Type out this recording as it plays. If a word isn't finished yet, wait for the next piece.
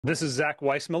This is Zach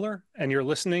Weissmueller, and you're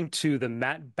listening to the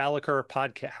Matt Balaker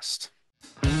podcast.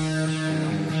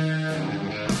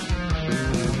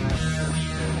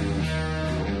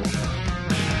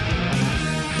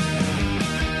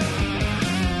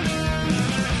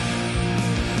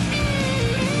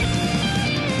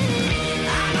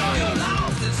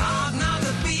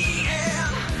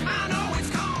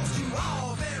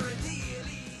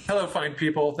 Hello, fine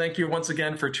people. Thank you once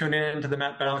again for tuning in to the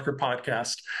Matt Balaker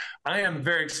podcast. I am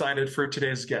very excited for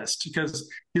today's guest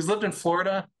because he's lived in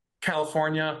Florida,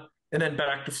 California, and then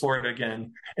back to Florida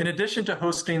again. In addition to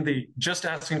hosting the Just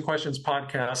Asking Questions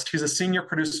podcast, he's a senior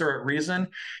producer at Reason.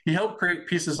 He helped create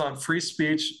pieces on free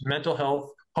speech, mental health,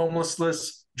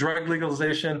 homelessness, drug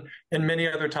legalization, and many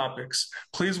other topics.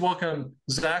 Please welcome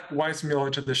Zach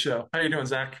Weissmueller to the show. How are you doing,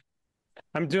 Zach?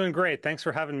 I'm doing great. Thanks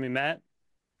for having me, Matt.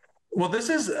 Well, this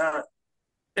is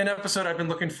an episode I've been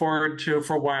looking forward to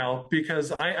for a while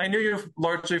because I knew you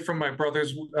largely from my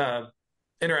brother's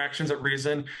interactions at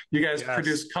Reason. You guys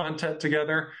produced content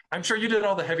together. I'm sure you did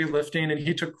all the heavy lifting and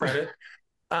he took credit.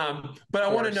 But I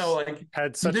want to know, like,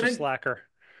 had such a slacker.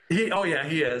 He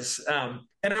is.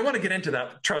 And I want to get into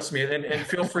that, trust me, and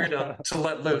feel free to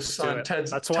let loose on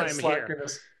Ted's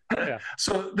slackerness. Yeah.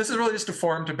 So this is really just a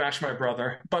forum to bash my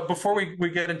brother. But before we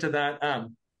get into that,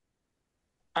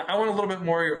 I want a little bit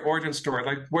more of your origin story.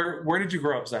 Like, where did you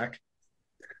grow up, Zach?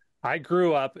 I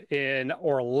grew up in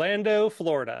Orlando,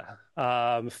 Florida,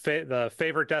 the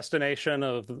favorite destination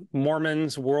of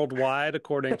Mormons worldwide,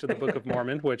 according to the Book of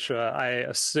Mormon, which I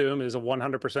assume is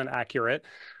 100% accurate.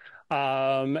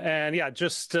 And yeah,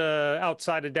 just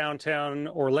outside of downtown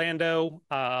Orlando,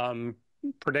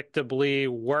 predictably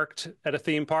worked at a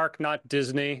theme park, not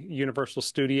Disney, Universal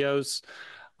Studios.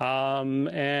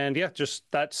 And yeah, just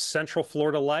that Central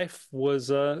Florida life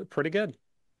was pretty good.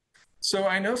 So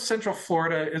I know Central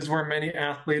Florida is where many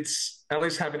athletes at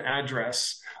least have an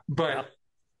address, but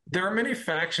there are many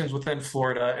factions within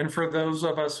Florida. And for those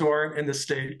of us who aren't in the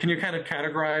state, can you kind of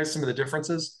categorize some of the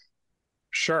differences?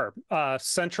 Sure.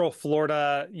 Central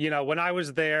Florida, when I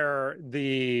was there,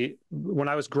 when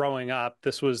I was growing up,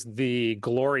 this was the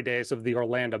glory days of the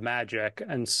Orlando Magic.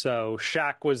 And so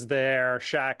Shaq was there,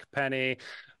 Shaq, Penny,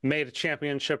 made a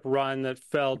championship run that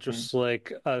fell just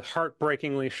like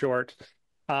heartbreakingly short.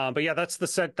 But yeah, that's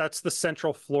the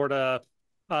Central Florida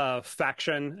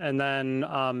faction. And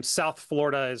then South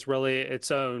Florida is really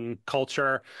its own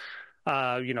culture.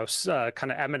 Kind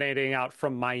of emanating out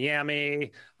from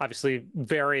Miami, obviously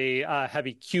very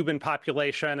heavy Cuban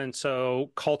population. And so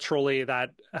culturally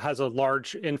that has a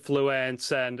large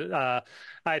influence. And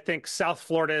I think South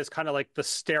Florida is kind of like the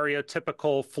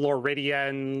stereotypical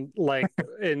Floridian, like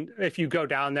if you go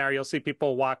down there, you'll see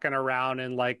people walking around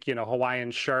in like,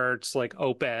 Hawaiian shirts, like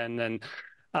open and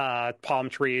palm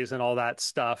trees and all that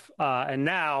stuff. And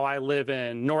now I live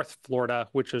in North Florida,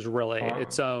 which is really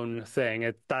its own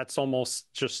thing. That's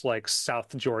almost just like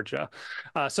South Georgia.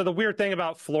 So the weird thing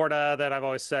about Florida that I've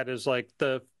always said is like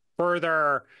the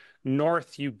further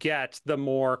north you get, the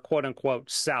more quote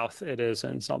unquote South it is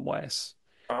in some ways.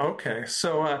 Okay.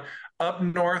 So up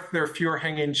north, there are fewer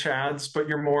hanging chads, but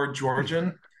you're more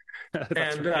Georgian.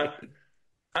 And right.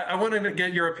 I wanted to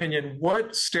get your opinion.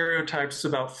 What stereotypes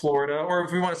about Florida, or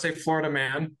if we want to say Florida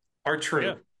man, are true?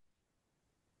 Yeah.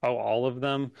 Oh, all of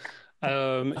them.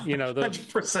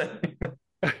 100%.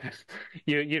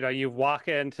 You walk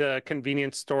into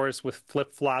convenience stores with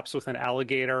flip-flops with an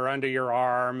alligator under your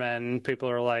arm, and people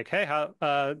are like, "Hey, how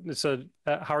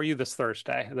are you this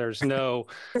Thursday?" There's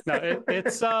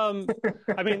it's I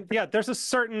mean, yeah, there's a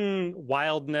certain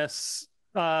wildness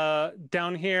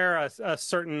down here, a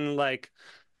certain like.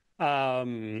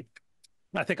 I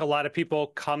think a lot of people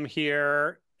come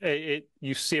here.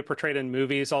 You see it portrayed in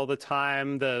movies all the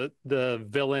time. The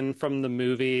villain from the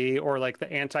movie or like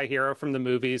the anti-hero from the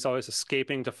movie is always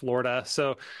escaping to Florida.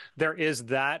 So there is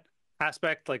that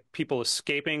aspect, like people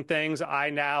escaping things. I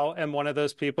now am one of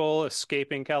those people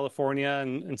escaping California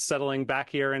and settling back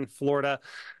here in Florida.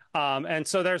 And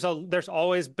so there's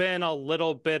always been a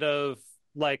little bit of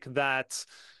like that.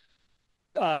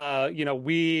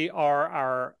 We are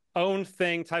our own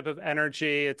thing type of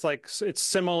energy. It's like it's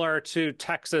similar to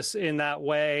Texas in that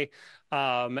way,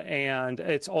 and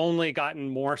it's only gotten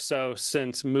more so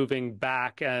since moving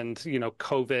back, and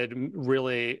COVID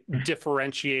really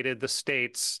differentiated the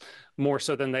states more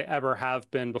so than they ever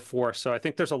have been before. So I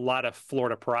think there's a lot of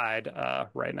Florida pride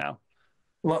right now.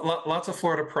 Lots of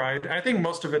Florida pride. I think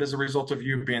most of it is a result of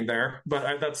you being there,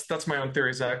 but that's my own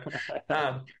theory, Zach.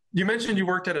 You mentioned you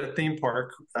worked at a theme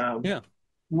park. Yeah.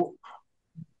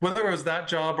 Whether it was that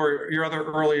job or your other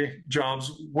early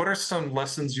jobs, what are some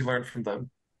lessons you learned from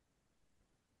them?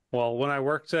 Well, when I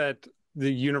worked at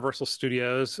the Universal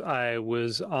Studios, I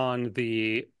was on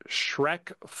the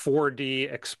Shrek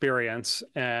 4D experience,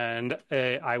 and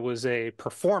I was a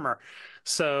performer.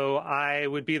 So I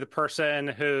would be the person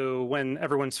who, when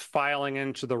everyone's filing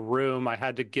into the room, I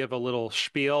had to give a little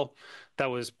spiel that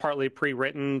was partly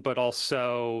pre-written, but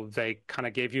also they kind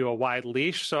of gave you a wide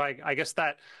leash. So I guess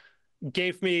that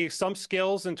gave me some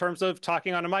skills in terms of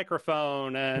talking on a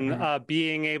microphone and Mhm.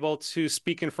 being able to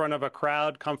speak in front of a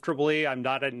crowd comfortably. I'm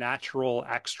not a natural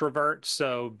extrovert,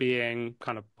 so being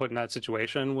kind of put in that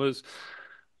situation was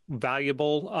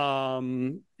valuable.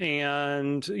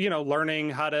 And,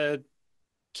 learning how to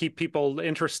keep people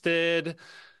interested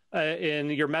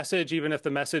in your message, even if the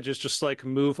message is just like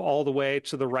move all the way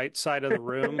to the right side of the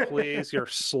room, please. You're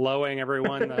slowing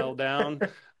everyone the hell down.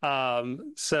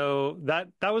 So that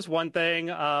was one thing.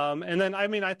 And then I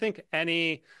mean, I think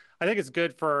it's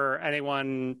good for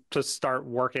anyone to start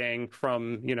working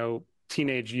from,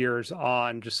 teenage years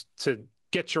on, just to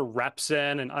get your reps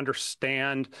in and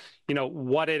understand,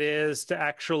 what it is to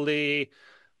actually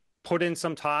put in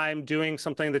some time doing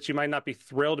something that you might not be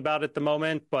thrilled about at the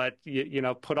moment, but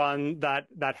put on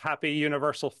that happy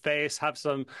universal face, have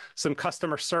some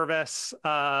customer service.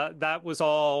 That was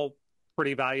all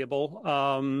pretty valuable.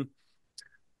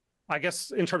 I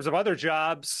guess in terms of other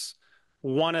jobs,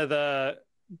 one of the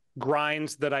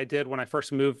grinds that I did when I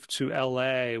first moved to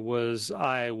LA was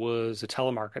I was a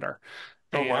telemarketer.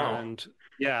 Oh, wow. And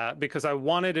yeah, because I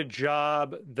wanted a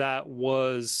job that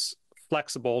was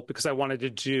flexible, because I wanted to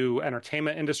do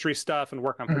entertainment industry stuff and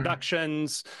work on Mhm.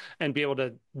 productions and be able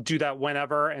to do that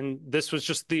whenever. And this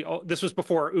was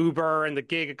before Uber and the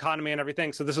gig economy and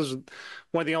everything. So this was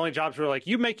one of the only jobs where like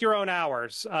you make your own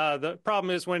hours. The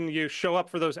problem is when you show up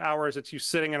for those hours, it's you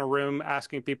sitting in a room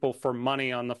asking people for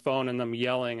money on the phone and them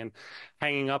yelling and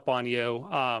hanging up on you.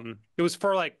 It was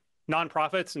for like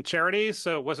nonprofits and charities,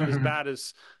 so it wasn't as Mhm. bad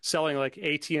as selling like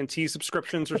AT&T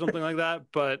subscriptions or something like that.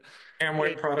 But Amway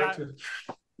it product.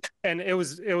 got and it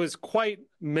was quite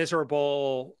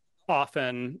miserable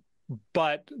often,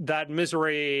 but that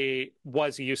misery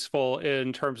was useful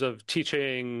in terms of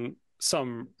teaching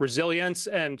some resilience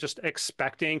and just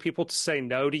expecting people to say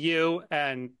no to you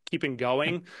and keeping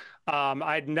going.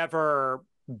 I'd never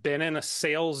been in a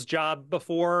sales job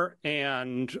before,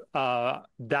 and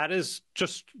that has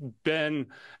just been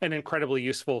an incredibly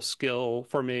useful skill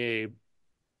for me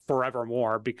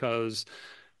forevermore, because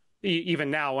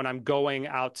even now when I'm going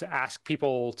out to ask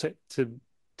people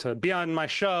to be on my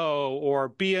show or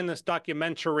be in this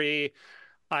documentary,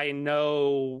 I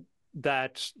know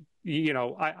that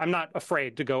I'm not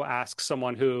afraid to go ask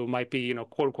someone who might be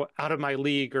quote unquote out of my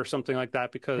league or something like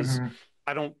that, because Mhm.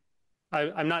 I don't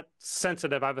I'm not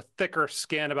sensitive. I have a thicker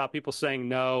skin about people saying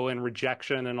no and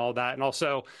rejection and all that. And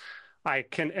also I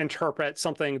can interpret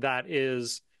something that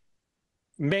is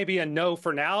maybe a no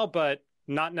for now, but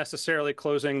not necessarily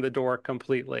closing the door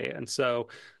completely. And so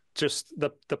just the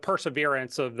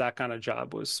perseverance of that kind of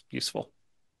job was useful.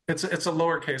 It's a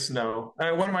lowercase no.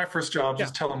 One of my first jobs Yeah.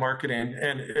 was telemarketing,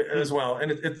 and as Mm, well,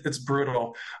 and it's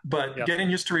brutal. But yes. getting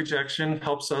used to rejection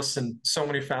helps us in so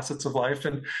many facets of life,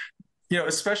 and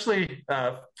especially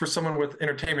for someone with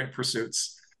entertainment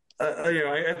pursuits.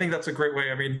 I think that's a great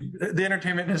way. I mean, the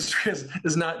entertainment industry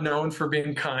is not known for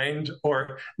being kind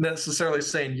or necessarily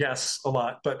saying yes a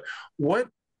lot. But what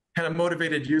kind of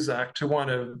motivated you, Zach, to want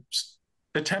to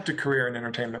attempt a career in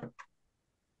entertainment?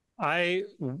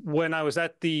 When I was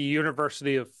at the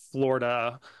University of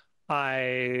Florida,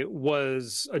 I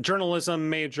was a journalism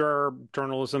major,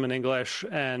 journalism and English,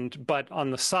 but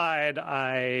on the side,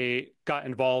 I got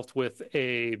involved with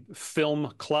a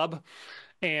film club,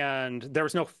 and there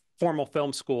was no formal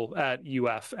film school at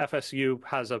UF. FSU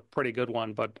has a pretty good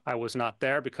one, but I was not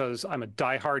there because I'm a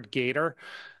diehard Gator.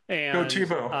 Go And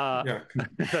Tebow. Yeah.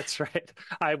 that's right.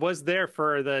 I was there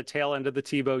for the tail end of the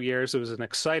Tebow years. It was an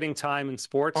exciting time in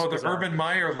sports Oh, the because Urban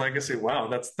Meyer legacy. Wow,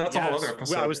 that's a whole other yes, I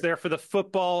episode. was there for the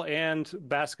football and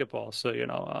basketball. So, Oh,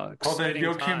 the exciting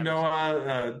Joakim times.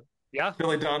 Noah, Yeah,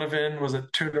 Billy Donovan was it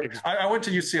Tudor? ex I went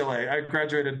to UCLA. I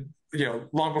graduated,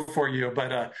 long before you,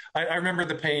 but I remember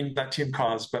the pain that team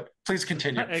caused. But please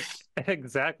continue.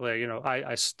 exactly.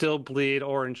 I still bleed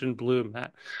orange and blue,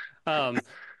 Matt. Um,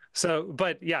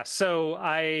 but yeah, so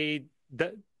I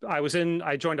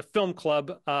joined a film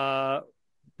club,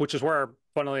 which is where,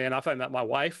 funnily enough, I met my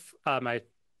wife, my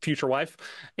future wife,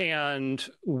 and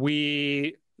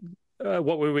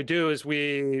what we would do is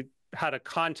we had a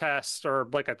contest, or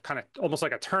like a kind of almost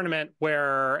like a tournament,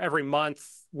 where every month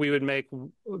we would make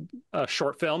a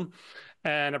short film,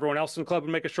 and everyone else in the club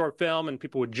would make a short film and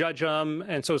people would judge them.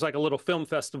 And so it was like a little film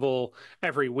festival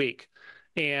every week.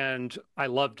 and I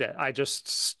loved it. I just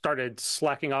started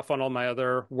slacking off on all my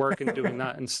other work and doing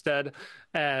that instead,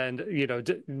 and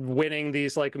winning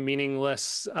these like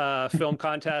meaningless film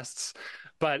contests.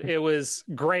 But it was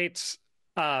great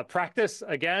practice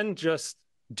again, just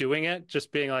doing it,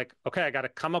 just being like, okay, I got to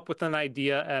come up with an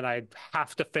idea and I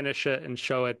have to finish it and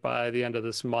show it by the end of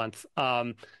this month.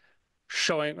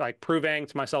 Showing, like, proving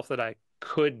to myself that I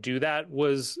could do that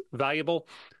was valuable,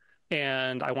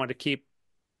 and I wanted to keep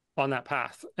on that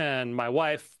path. And my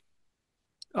wife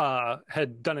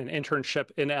had done an internship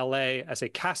in LA as a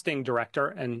casting director,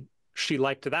 and she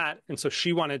liked that. And so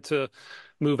she wanted to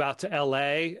move out to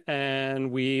LA,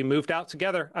 and we moved out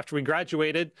together after we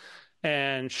graduated.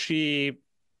 And she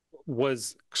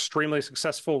was extremely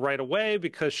successful right away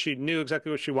because she knew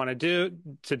exactly what she wanted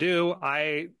to do.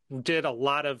 I did a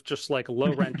lot of just like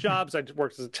low rent jobs. I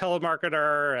worked as a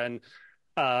telemarketer and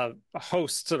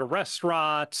hosts at a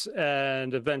restaurant,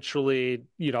 and eventually,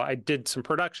 I did some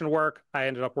production work. I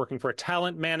ended up working for a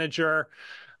talent manager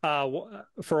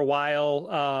for a while,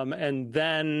 and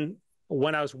then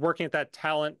when I was working at that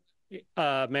talent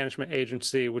management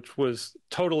agency, which was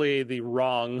totally the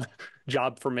wrong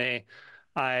job for me.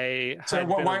 I So had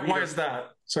been a why reader. is that?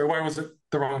 So why was it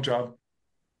the wrong job?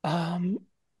 Um,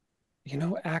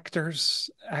 actors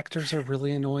are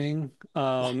really annoying.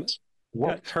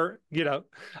 What? Her,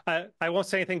 I won't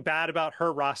say anything bad about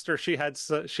her roster. She had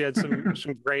some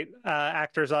great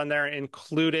actors on there,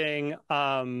 including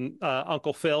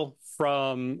Uncle Phil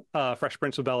from Fresh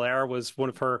Prince of Bel-Air was one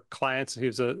of her clients. He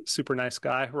was a super nice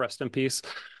guy. Rest in peace.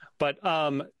 But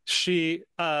while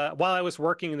I was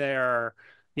working there,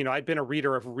 I'd been a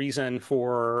reader of Reason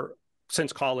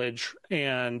since college,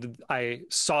 and I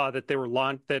saw that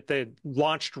they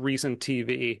launched Reason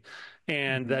TV,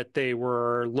 and Mhm. that they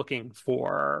were looking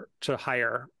to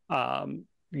hire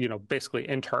basically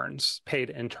interns, paid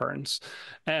interns.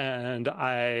 And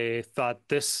I thought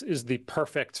this is the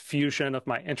perfect fusion of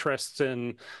my interests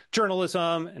in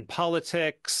journalism and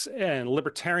politics and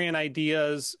libertarian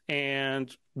ideas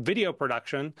and video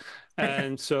production.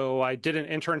 And so I did an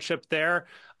internship there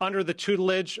under the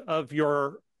tutelage of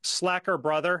your slacker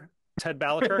brother, Ted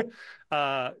Balaker.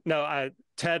 No,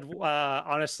 Ted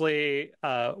honestly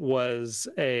was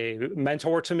a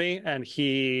mentor to me, and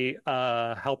he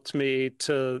helped me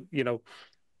to,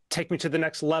 take me to the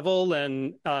next level,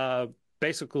 and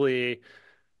basically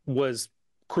was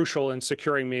crucial in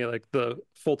securing me like the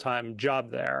full-time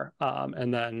job there,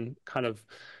 and then kind of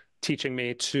teaching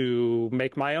me to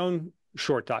make my own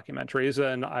short documentaries,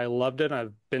 and I loved it. And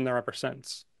I've been there ever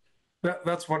since.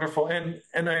 That's wonderful, and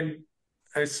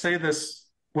I say this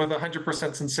with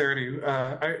 100% sincerity.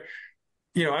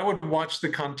 I would watch the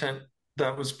content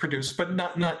that was produced, but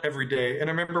not every day. And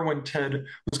I remember when Ted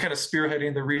was kind of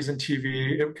spearheading the Reason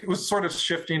TV, it was sort of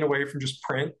shifting away from just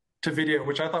print to video,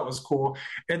 which I thought was cool.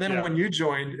 And then Yeah. when you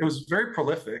joined, it was very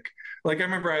prolific. Like I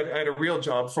remember I had a real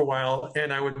job for a while,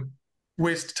 and I would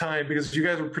waste time because you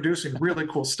guys were producing really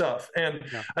cool stuff. And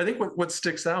Yeah. I think what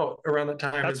sticks out around that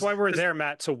time That's why we're is there,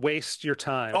 Matt, to waste your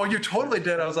time. oh, you totally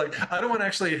did. I was like, I don't want to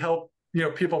actually help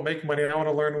people make money. I want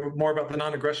to learn more about the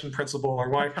non-aggression principle or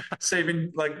why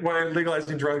why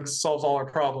legalizing drugs solves all our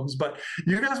problems. But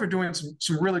you guys were doing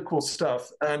some really cool stuff,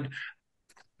 and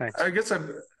Thanks. I guess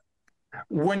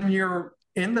when you're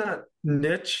in that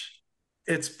niche,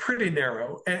 it's pretty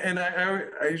narrow. And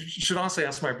I should honestly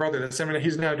ask my brother this. I mean,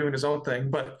 he's now doing his own thing,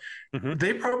 but Mm-hmm.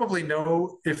 they probably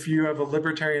know if you have a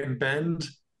libertarian bend,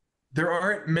 there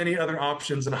aren't many other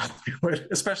options in Hollywood,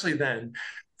 especially then.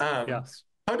 Um, Yes.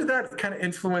 how did that kind of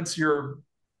influence your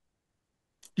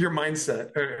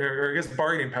mindset, or I guess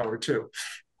bargaining power too?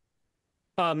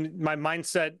 My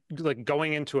mindset, like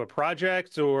going into a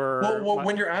project,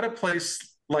 When you're at a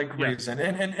place like yeah, Reason,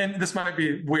 and this might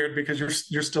be weird because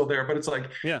you're still there, but it's like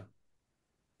yeah,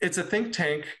 it's a think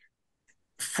tank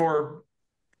for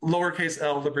lowercase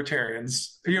l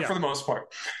libertarians, yeah, for the most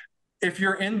part. If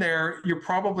you're in there, you're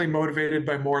probably motivated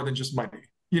by more than just money.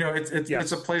 It's a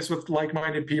yes, place with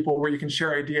like-minded people where you can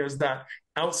share ideas that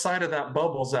outside of that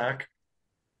bubble, Zach,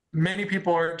 many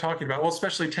people aren't talking about. Well,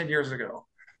 especially 10 years ago.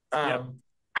 yep. Um,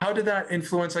 how did that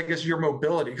influence, I guess, your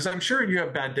mobility? Because I'm sure you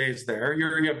have bad days there.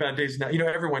 You have bad days now.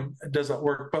 Everyone does that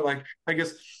work, but like, I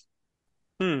guess,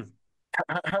 Hmm.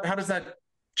 how does that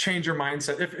change your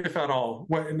mindset, if at all,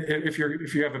 if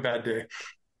you have a bad day?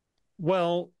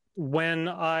 Well, when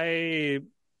I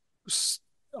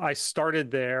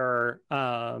started there,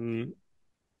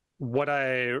 what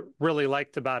I really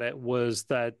liked about it was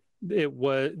that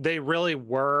they really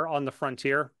were on the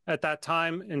frontier at that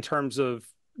time in terms of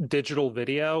digital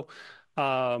video.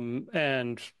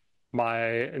 And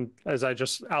as I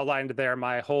just outlined there,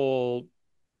 my whole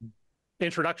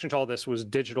introduction to all this was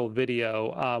digital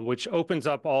video, which opens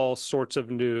up all sorts of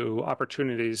new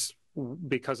opportunities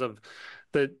because of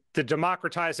the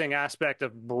democratizing aspect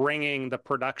of bringing the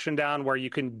production down, where you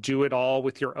can do it all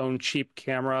with your own cheap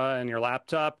camera and your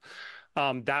laptop.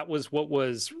 That was what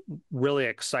was really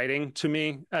exciting to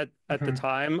me at the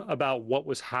time about what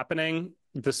was happening.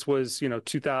 This was,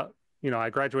 2000, I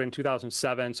graduated in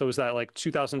 2007. So it was that like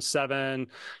 2007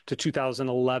 to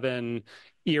 2011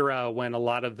 era when a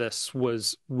lot of this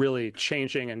was really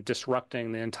changing and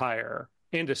disrupting the entire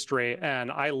industry.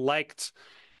 And I liked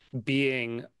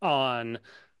being on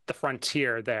the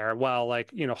frontier there. While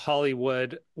like,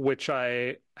 Hollywood, which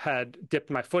I had dipped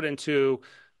my foot into,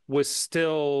 was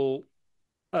still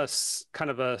kind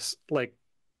of a like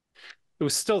it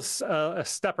was still a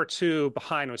step or two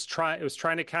behind. It was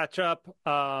trying to catch up,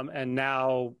 and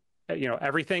now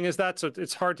everything is that. So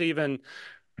it's hard to even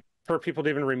for people to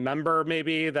even remember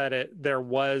maybe that there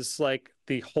was like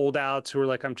the holdouts who were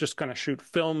like, I'm just going to shoot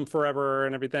film forever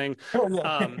and everything. Oh,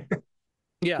 yeah. The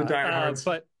Yeah, diehards.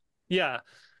 but yeah,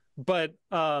 but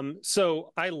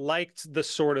so I liked the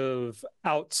sort of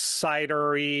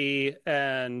outsidery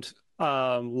and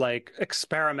like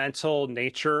experimental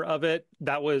nature of it.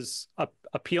 That was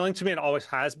appealing to me and always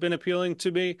has been appealing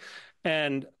to me.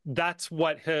 And that's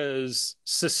what has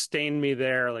sustained me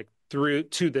there, like through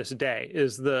to this day,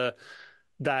 is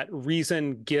that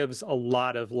reason gives a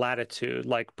lot of latitude,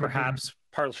 like perhaps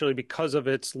partially because of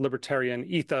its libertarian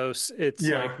ethos. It's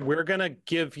like, Yeah. we're going to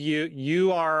give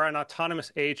you are an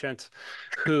autonomous agent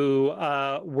who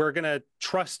we're going to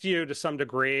trust you to some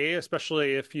degree,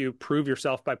 especially if you prove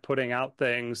yourself by putting out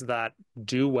things that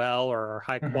do well or are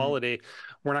high quality.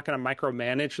 We're not going to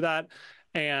micromanage that.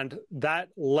 And that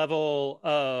level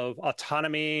of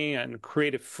autonomy and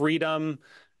creative freedom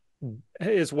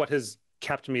is what has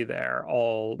kept me there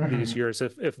all these years.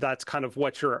 If that's kind of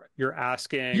what you're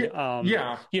asking,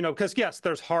 Yeah. Yeah. because yes,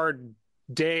 there's hard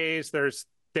days. There's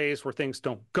days where things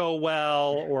don't go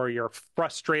well, or you're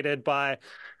frustrated by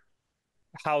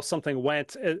how something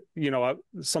went.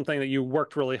 Something that you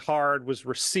worked really hard was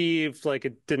received, like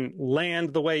it didn't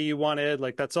land the way you wanted.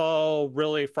 Like that's all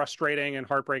really frustrating and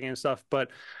heartbreaking and stuff.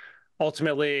 But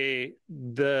ultimately,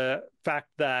 the fact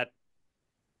that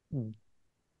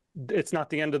it's not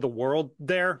the end of the world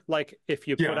there. Like if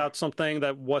you put Yeah. out something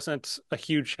that wasn't a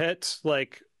huge hit,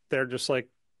 like they're just like,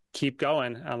 keep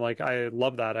going. I'm like, I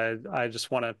love that. I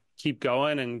just want to keep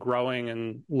going and growing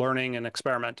and learning and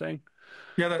experimenting.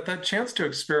 Yeah, that chance to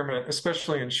experiment,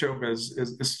 especially in showbiz,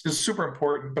 is super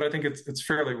important, but I think it's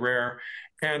fairly rare.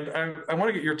 And I want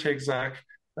to get your take, Zach.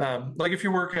 Like if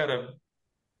you work at a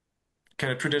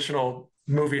kind of traditional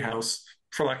movie house,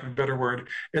 for lack of a better word,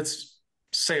 it's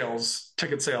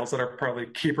ticket sales that are probably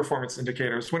key performance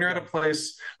indicators. When you're at a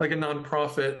place like a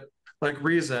nonprofit like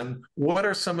Reason, what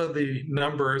are some of the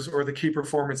numbers or the key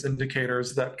performance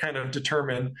indicators that kind of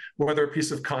determine whether a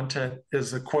piece of content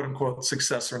is a quote unquote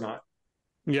success or not?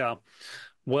 Yeah.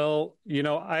 Well,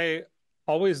 I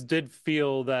always did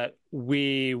feel that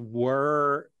we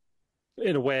were,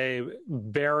 in a way,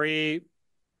 very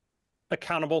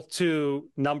accountable to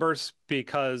numbers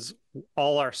because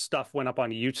all our stuff went up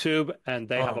on YouTube and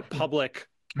they have a Oh. public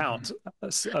count,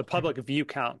 a public view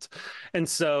count. And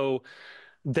so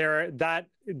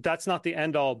that's not the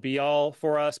end all be all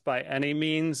for us by any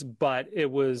means, but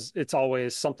it's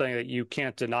always something that you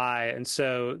can't deny. And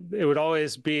so it would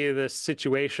always be this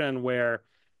situation where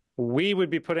we would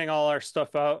be putting all our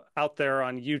stuff out there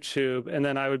on YouTube, and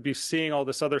then I would be seeing all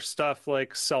this other stuff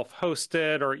like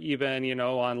self-hosted or even,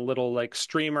 on little like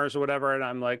streamers or whatever. And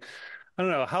I'm like, I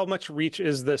don't know, how much reach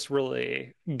is this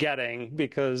really getting?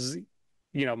 Because,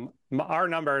 our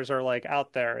numbers are like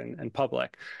out there and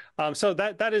public. So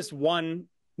that is one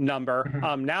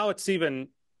number. Now it's even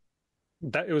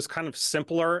that it was kind of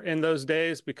simpler in those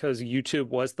days because YouTube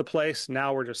was the place.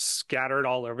 Now we're just scattered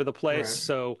all over the place. Right.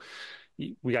 So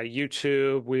we got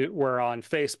YouTube, we're on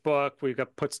Facebook, we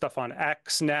got put stuff on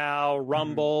X now,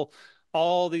 Rumble,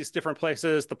 all these different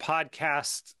places. The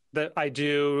podcast that I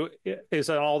do is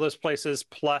in all those places,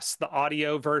 plus the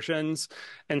audio versions.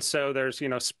 And so there's,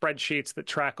 spreadsheets that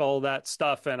track all that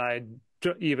stuff. And I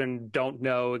even don't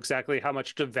know exactly how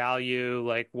much to value,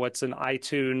 like what's an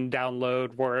iTunes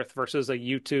download worth versus a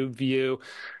YouTube view.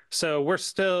 So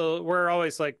we're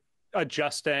always like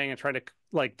adjusting and trying to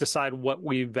like decide what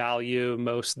we value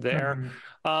most there.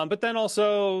 But then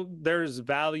also there's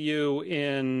value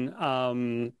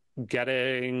in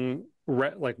getting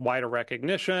like wider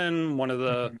recognition. One of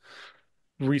the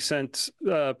recent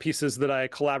pieces that I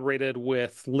collaborated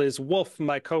with Liz Wolfe,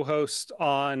 my co-host,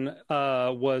 on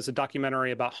was a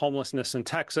documentary about homelessness in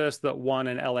Texas that won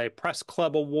an LA Press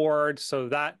Club award. So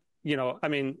that, I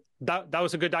mean, that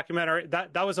was a good documentary.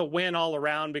 That was a win all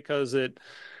around because it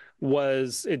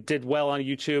did well on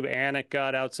YouTube and it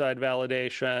got outside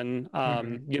validation.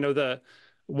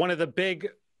 One of the big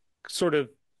sort of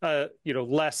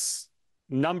less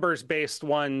numbers-based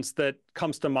ones that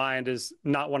comes to mind is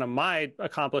not one of my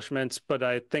accomplishments, but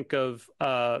I think of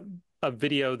a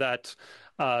video that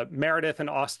Meredith and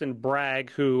Austin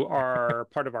Bragg, who are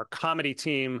part of our comedy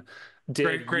team,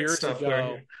 did Great years stuff ago.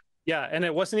 there. Yeah, and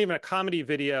it wasn't even a comedy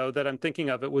video that I'm thinking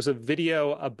of. It was a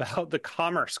video about the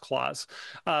Commerce Clause.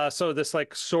 So this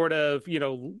like sort of,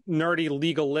 nerdy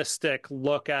legalistic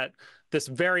look at this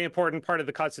very important part of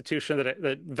the Constitution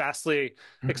that vastly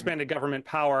expanded government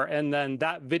power. And then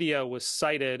that video was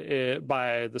cited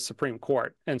by the Supreme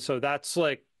Court. And so that's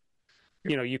like,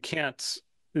 you can't,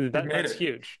 that's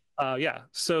huge. Yeah.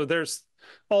 So there's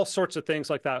all sorts of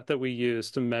things like that we use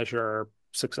to measure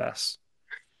success.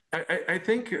 I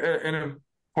think an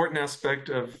important aspect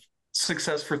of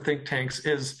success for think tanks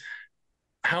is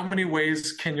how many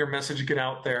ways can your message get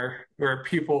out there where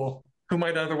people who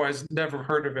might otherwise never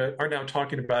heard of it are now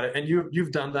talking about it. And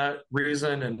you've done that.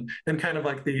 Reason and kind of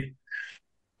like the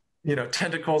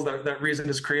tentacles that Reason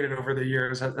has created over the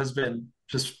years has been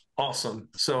just awesome.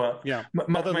 So yeah. Let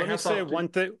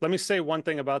me say one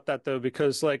thing about that though,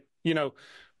 because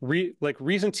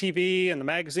Reason TV and the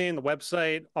magazine, the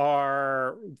website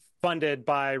are funded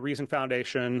by Reason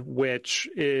Foundation, which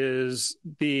has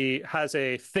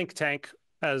a think tank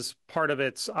as part of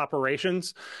its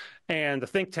operations. And the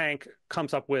think tank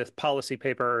comes up with policy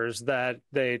papers that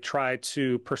they try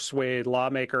to persuade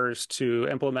lawmakers to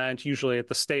implement, usually at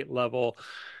the state level.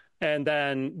 And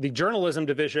then the journalism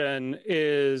division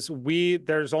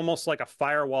there's almost like a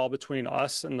firewall between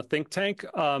us and the think tank.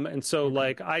 And so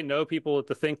like, I know people at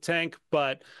the think tank,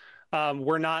 but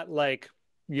we're not like,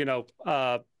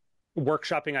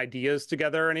 workshopping ideas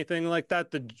together or anything like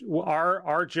that.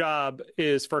 Our job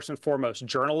is first and foremost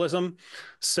journalism.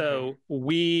 So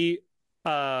we,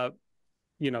 at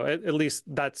least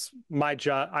that's my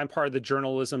job. I'm part of the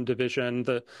journalism division.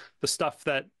 The stuff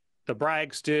that the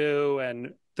Braggs do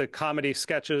and the comedy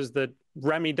sketches that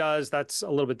Remy does, that's a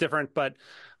little bit different. But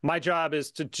my job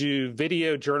is to do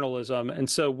video journalism. And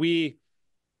so we,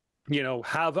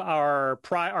 have our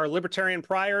libertarian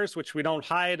priors, which we don't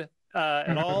hide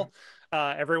at all.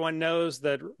 Everyone knows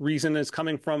that Reason is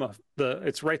coming from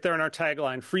it's right there in our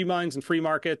tagline, free minds and free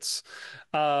markets.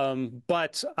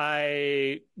 But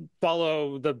I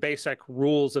follow the basic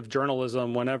rules of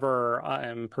journalism whenever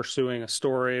I'm pursuing a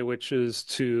story, which is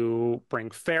to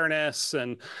bring fairness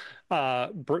and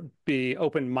be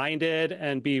open-minded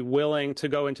and be willing to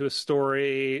go into a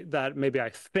story that maybe I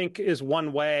think is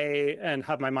one way and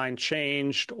have my mind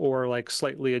changed or like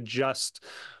slightly adjust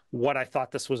what I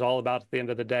thought this was all about at the end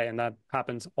of the day. And that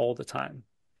happens all the time.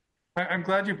 I'm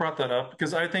glad you brought that up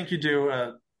because I think you do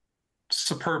a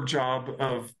superb job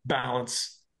of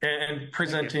balance and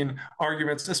presenting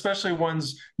arguments, especially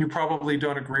ones you probably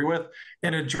don't agree with,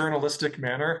 in a journalistic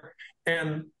manner.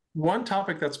 And one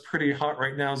topic that's pretty hot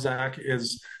right now, Zach,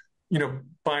 is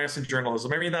bias in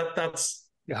journalism. I mean,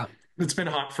 it's been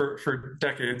hot for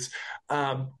decades.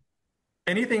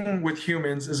 Anything with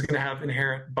humans is going to have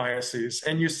inherent biases.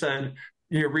 And you said,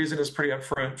 Reason is pretty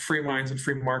upfront, free minds and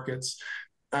free markets.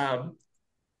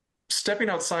 Stepping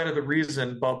outside of the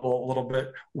Reason bubble a little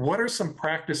bit, what are some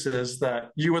practices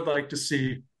that you would like to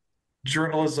see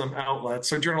journalistic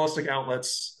outlets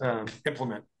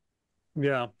implement?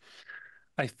 Yeah,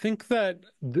 I think that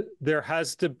there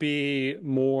has to be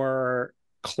more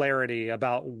clarity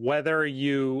about whether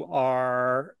you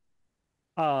are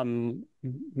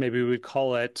maybe we'd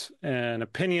call it an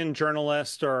opinion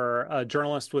journalist or a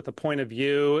journalist with a point of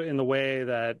view in the way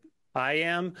that I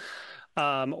am,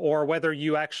 or whether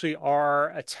you actually are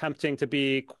attempting to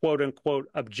be quote unquote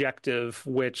objective,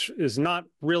 which is not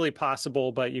really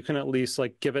possible, but you can at least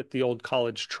like give it the old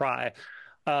college try.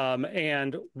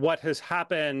 And what has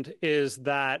happened is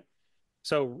that,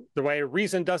 so the way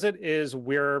Reason does it is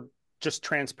we're just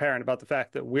transparent about the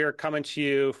fact that we're coming to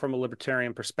you from a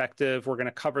libertarian perspective. We're going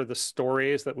to cover the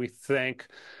stories that we think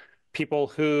people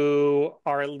who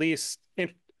are at least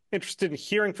interested in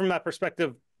hearing from that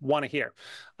perspective want to hear.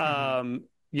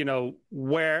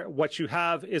 Where what you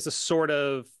have is a sort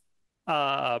of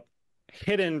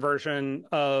hidden version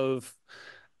of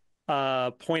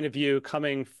point of view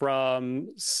coming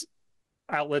from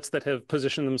outlets that have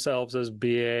positioned themselves as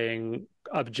being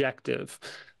objective.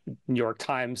 New York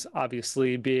Times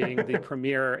obviously being the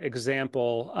premier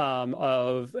example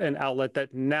of an outlet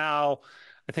that now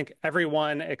I think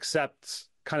everyone except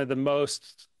kind of the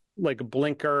most like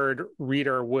blinkered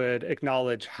reader would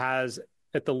acknowledge has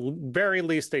at the very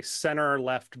least a center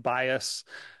left bias,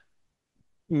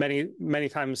 many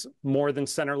times more than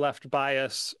center left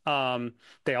bias.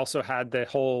 They also had the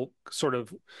whole sort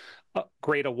of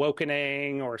great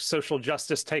awakening or social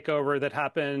justice takeover that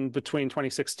happened between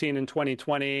 2016 and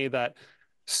 2020 that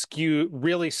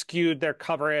really skewed their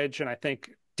coverage and I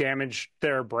think damaged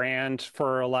their brand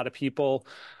for a lot of people.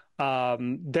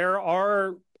 There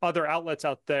are other outlets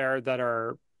out there that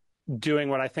are doing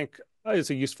what I think is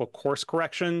a useful course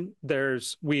correction.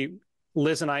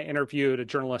 Liz and I interviewed a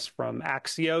journalist from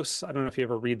Axios. I don't know if you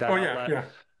ever read that outlet.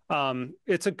 Yeah.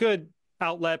 It's a good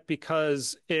outlet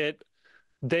because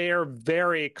they are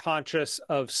very conscious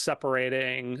of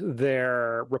separating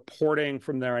their reporting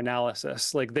from their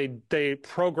analysis. Like they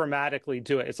programmatically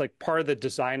do it. It's like part of the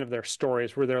design of their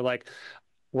stories where they're like,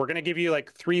 we're going to give you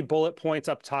like 3 bullet points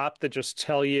up top that just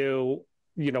tell you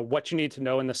what you need to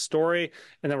know in the story,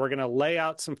 and then we're going to lay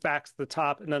out some facts at the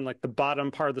top, and then like the bottom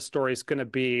part of the story is going to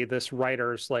be this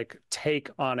writer's like take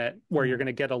on it where you're going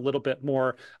to get a little bit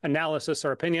more analysis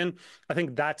or opinion. I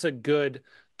think that's a good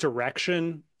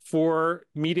direction for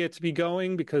media to be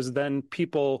going, because then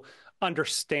people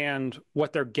understand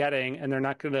what they're getting and they're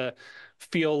not going to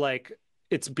feel like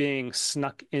it's being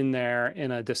snuck in there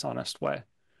in a dishonest way.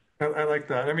 I like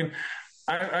that. I mean,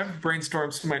 I've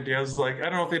brainstormed some ideas. Like, I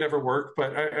don't know if they'd ever work,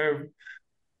 but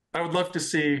I would love to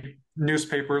see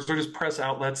newspapers or just press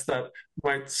outlets that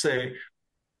might say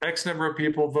X number of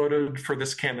people voted for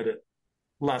this candidate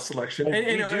last election. And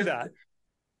we do that.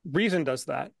 Reason does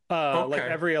that. Like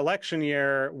every election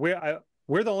year,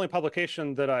 we're the only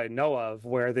publication that I know of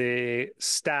where the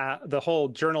whole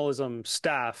journalism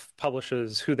staff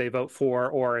publishes who they vote for,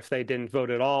 or if they didn't vote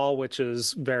at all, which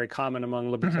is very common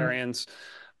among libertarians.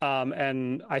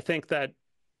 And I think that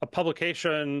a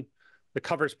publication that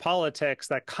covers politics,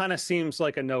 that kind of seems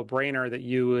like a no-brainer that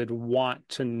you would want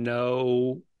to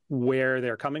know where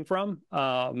they're coming from.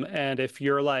 And if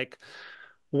you're like,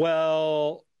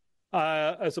 well,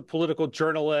 as a political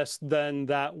journalist, then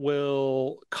that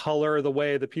will color the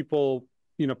way that people,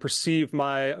 perceive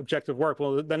my objective work.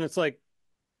 Well, then it's like,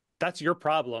 that's your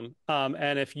problem.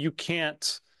 And if you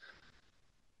can't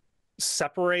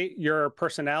separate your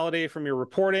personality from your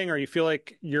reporting, or you feel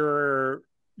like your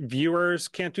viewers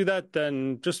can't do that,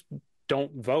 then just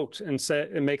don't vote and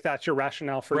make that your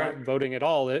rationale for not voting at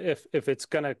all if it's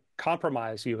going to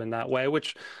compromise you in that way,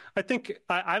 which I think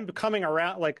I'm coming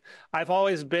around. Like, I've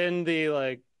always been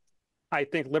I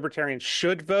think libertarians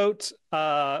should vote,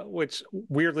 which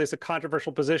weirdly is a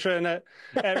controversial position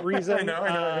at Reason. I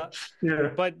know. Yeah.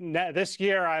 But this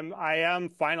year, I am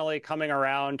finally coming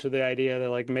around to the idea that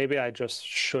like maybe I just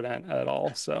shouldn't at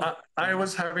all. So I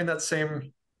was having that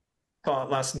same thought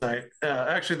last night,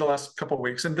 actually the last couple of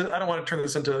weeks, and I don't want to turn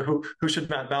this into who should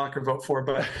Matt Balaker vote for,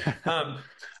 but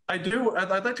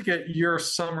I'd like to get your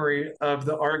summary of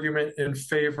the argument in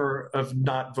favor of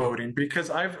not voting, because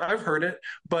I've heard it,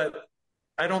 but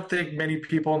I don't think many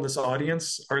people in this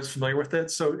audience are as familiar with it.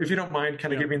 So if you don't mind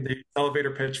kind of giving the elevator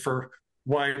pitch for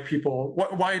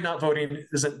why not voting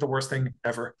isn't the worst thing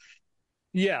ever.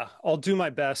 Yeah, I'll do my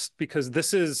best, because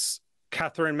this is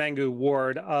Catherine Mangu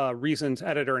Ward, Reason's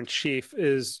editor-in-chief,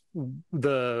 is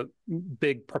the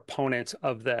big proponent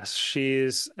of this.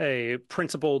 She's a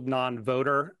principled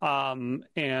non-voter,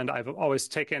 and I've always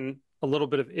taken a little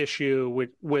bit of issue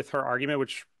with her argument,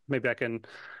 which maybe I can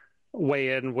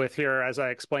weigh in with here as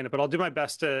I explain it, but I'll do my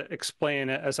best to explain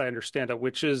it as I understand it,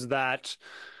 which is that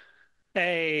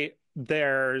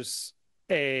there's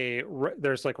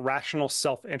like rational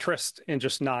self-interest in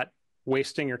just not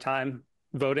wasting your time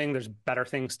voting. There's better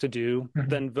things to do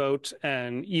than vote.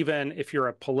 And even if you're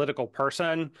a political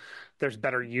person, there's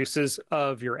better uses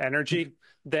of your energy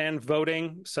than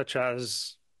voting, such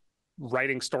as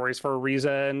writing stories for a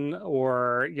reason,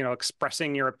 or,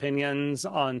 expressing your opinions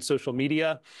on social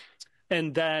media.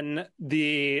 And then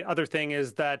the other thing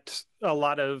is that a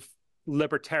lot of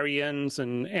libertarians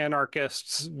and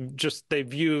anarchists they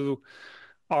view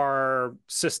our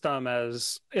system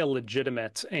as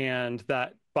illegitimate, and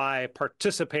that by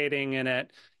participating in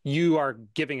it, you are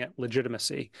giving it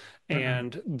legitimacy.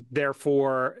 And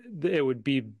therefore, it would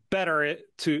be better if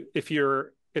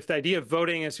the idea of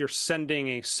voting is you're sending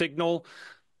a signal,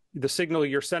 the signal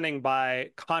you're sending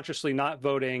by consciously not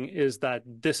voting is that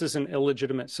this is an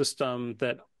illegitimate system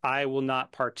that I will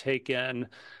not partake in.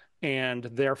 And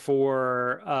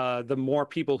therefore, the more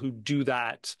people who do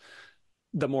that,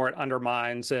 the more it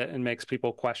undermines it and makes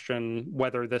people question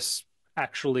whether this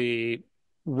actually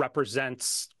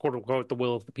represents, quote unquote, the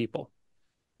will of the people.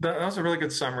 That was a really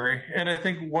good summary. And I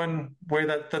think one way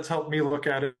that's helped me look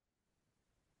at it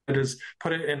is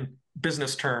put it in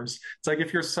business terms. It's like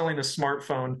if you're selling a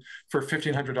smartphone for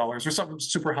 $1,500 or something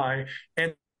super high,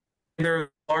 and there's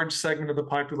a large segment of the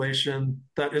population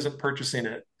that isn't purchasing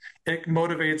it, it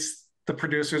motivates the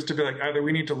producers to be like, either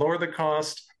we need to lower the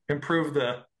cost, improve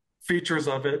the features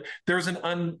of it. There's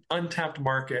an untapped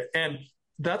market. And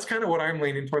that's kind of what I'm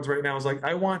leaning towards right now is like,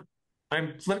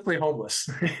 I'm politically homeless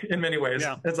in many ways.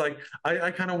 Yeah. It's like,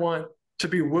 I kind of want to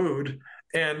be wooed.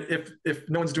 And if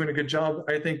no one's doing a good job,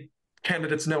 I think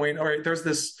candidates knowing, all right, there's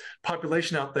this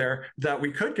population out there that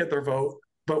we could get their vote,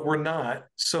 but we're not.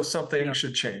 So something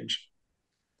should change.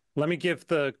 Let me give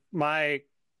my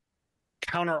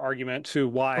counter argument to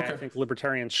why I think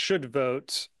libertarians should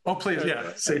vote. Oh, please.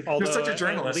 Yeah. See, you're such a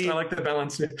journalist. I like the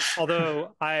balance.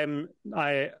 Although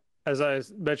as I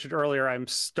mentioned earlier, I'm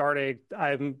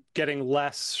getting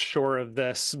less sure of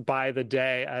this by the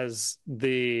day as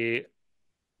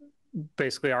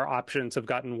basically our options have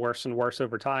gotten worse and worse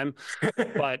over time.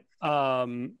 But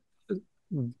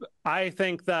I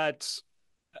think that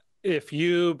if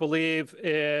you believe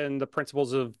in the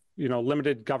principles of,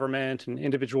 limited government and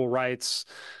individual rights,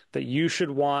 that you should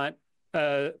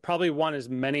probably want as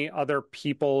many other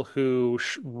people who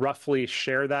roughly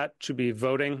share that to be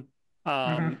voting.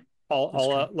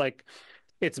 Like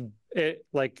the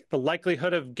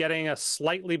likelihood of getting a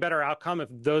slightly better outcome if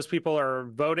those people are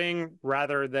voting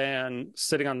rather than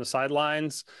sitting on the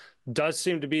sidelines does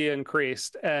seem to be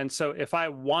increased. And so if I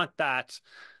want that,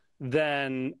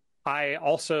 then I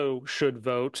also should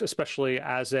vote, especially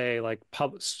as a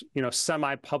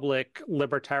semi-public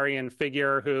libertarian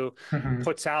figure who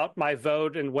puts out my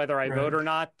vote and whether I vote or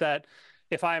not. That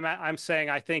if I'm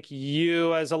saying I think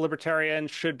you as a libertarian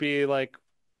should be like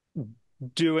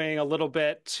doing a little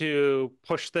bit to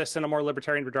push this in a more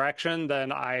libertarian direction,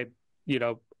 then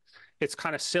it's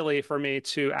kind of silly for me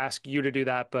to ask you to do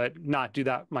that, but not do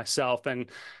that myself and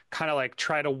kind of like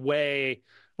try to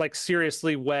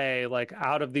seriously weigh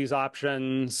out of these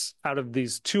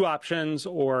two options,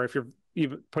 or if you're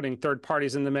even putting third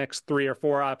parties in the mix, 3 or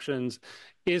 4 options,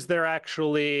 is there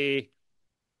actually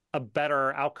a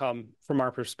better outcome from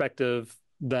our perspective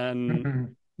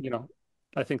than,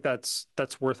 I think that's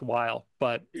worthwhile.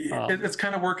 But it's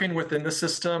kind of working within the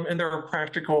system, and there are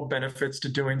practical benefits to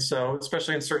doing so,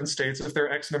 especially in certain states. If there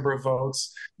are X number of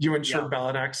votes, you ensure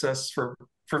ballot access for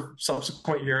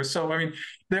subsequent years. So, I mean,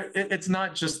 it's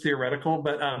not just theoretical,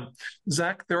 but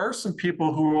Zach, there are some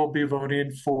people who will be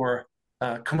voting for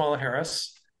Kamala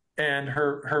Harris and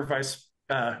her vice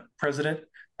president,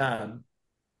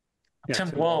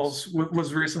 Tim Walz,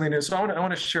 was recently news. So I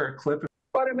want to share a clip.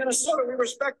 But in Minnesota, we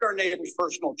respect our neighbors'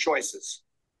 personal choices.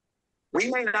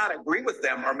 We may not agree with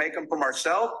them or make them from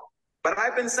ourselves, but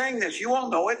I've been saying this. You all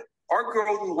know it. Our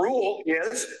golden rule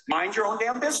is mind your own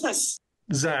damn business.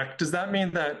 Zach, does that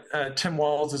mean that Tim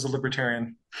Walz is a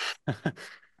libertarian?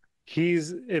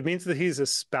 It means that he's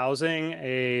espousing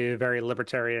a very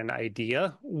libertarian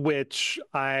idea, which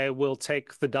I will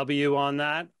take the W on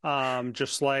that.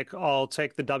 Just like I'll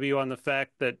take the W on the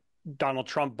fact that Donald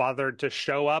Trump bothered to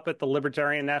show up at the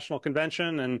Libertarian National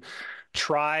Convention and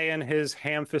try in his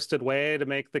ham-fisted way to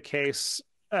make the case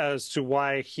as to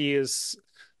why he is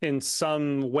in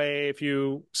some way, if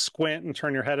you squint and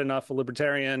turn your head enough, a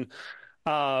libertarian.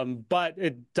 But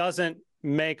it doesn't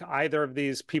make either of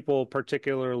these people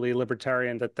particularly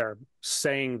libertarian that they're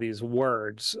saying these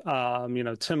words.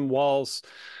 Tim Walz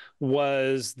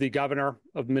was the governor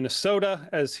of Minnesota,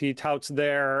 as he touts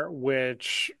there,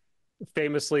 which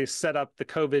famously set up the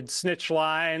COVID snitch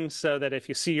line so that if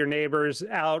you see your neighbors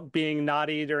out being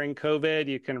naughty during COVID,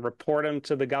 you can report them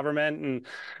to the government. And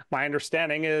my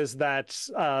understanding is that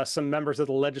some members of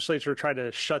the legislature tried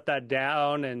to shut that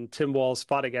down, and Tim Walz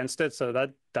fought against it. So that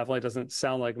definitely doesn't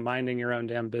sound like minding your own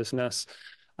damn business.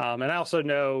 And I also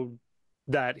know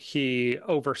that he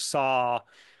oversaw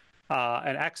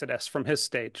an exodus from his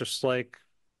state, just like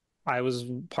I was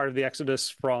part of the exodus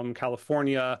from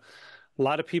California. A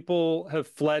lot of people have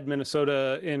fled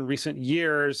Minnesota in recent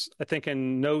years, I think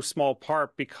in no small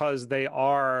part because they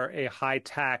are a high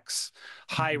tax,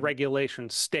 high regulation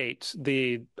state.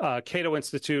 The Cato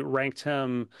Institute ranked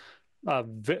him,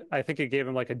 I think it gave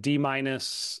him like a D-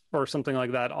 or something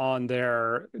like that on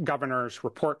their governor's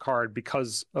report card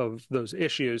because of those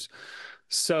issues.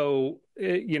 So,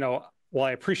 while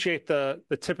I appreciate the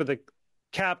tip of the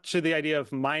cap to the idea of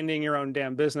minding your own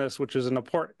damn business, which is an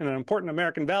important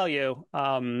American value,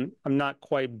 I'm not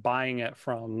quite buying it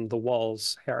from the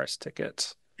Walz-Harris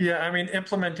ticket. Yeah, I mean,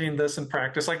 implementing this in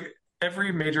practice, like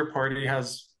every major party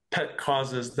has pet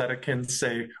causes that it can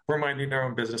say we're minding their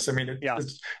own business. I mean, Yeah.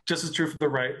 it's just as true for the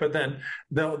right, but then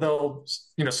they'll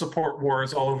support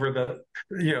wars all over the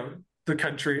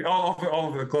country, all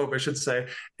over the globe, I should say,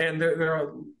 and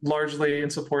they're largely in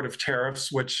support of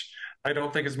tariffs, which I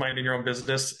don't think is minding your own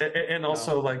business. And No.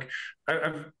 also, like,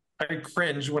 I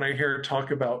cringe when I hear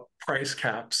talk about price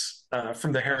caps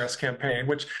from the Harris campaign,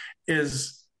 which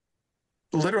is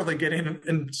literally getting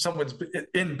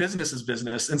in business's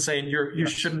business and saying you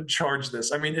shouldn't charge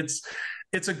this. I mean,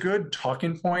 it's a good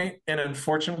talking point, and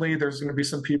unfortunately, there's going to be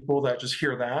some people that just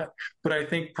hear that. But I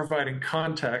think providing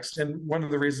context, and one of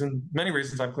the many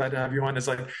reasons I'm glad to have you on, is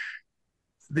like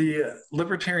the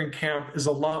libertarian camp is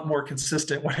a lot more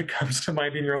consistent when it comes to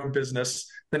minding your own business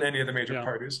than any of the major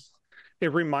parties.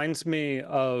 It reminds me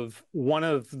of one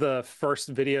of the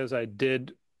first videos I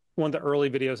did. One of the early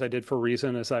videos I did for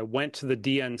Reason is I went to the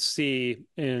DNC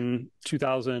in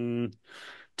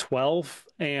 2012,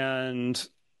 and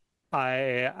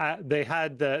they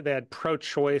had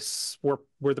pro-choice.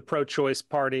 We're the pro-choice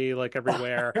party, like,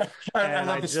 everywhere. I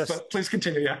love this, but please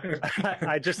continue. Yeah.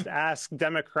 I just asked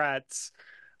Democrats,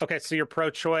 okay, so you're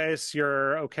pro-choice,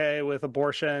 you're okay with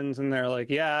abortions, and they're like,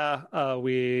 yeah,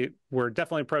 we're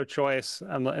definitely pro-choice.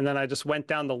 And then I just went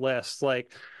down the list,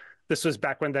 like. This was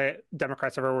back when the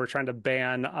Democrats were trying to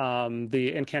ban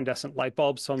the incandescent light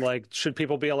bulbs. So I'm like, should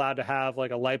people be allowed to have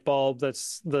like a light bulb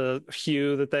that's the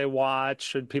hue that they want?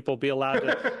 Should people be allowed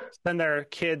to send their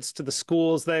kids to the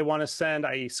schools they want to send,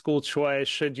 i.e. school choice?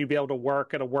 Should you be able to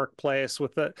work at a workplace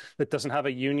that doesn't have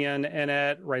a union in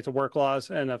it, right to work laws?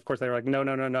 And of course they were like, no,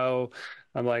 no, no, no.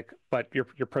 I'm like, but you're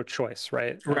pro-choice,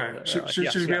 right? Right. And, should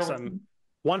you be able to...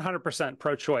 100%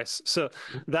 pro-choice. So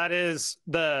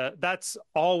that's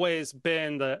always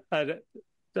been the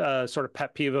sort of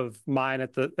pet peeve of mine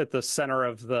at the center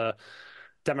of the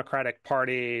Democratic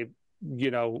Party.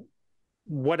 You know,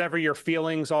 whatever your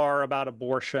feelings are about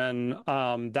abortion,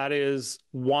 that is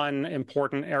one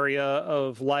important area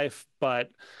of life.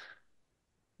 But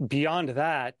beyond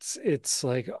that, it's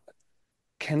like,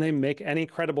 can they make any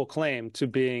credible claim to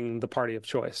being the party of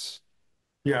choice?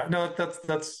 Yeah, no,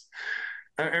 that's.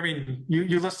 I mean,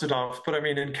 you listed off, but I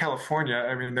mean, in California,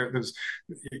 I mean,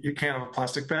 you can't have a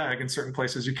plastic bag in certain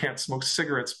places. You can't smoke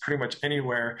cigarettes pretty much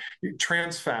anywhere.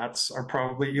 Trans fats are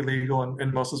probably illegal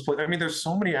in most of those places. I mean, there's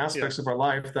so many aspects of our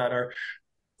life that are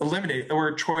eliminated,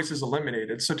 or choice is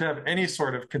eliminated. So to have any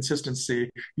sort of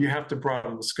consistency, you have to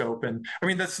broaden the scope. And I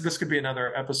mean, this could be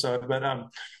another episode, but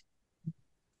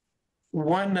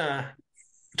one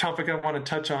topic I want to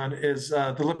touch on is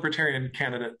the Libertarian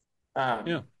candidate.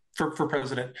 For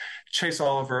president, Chase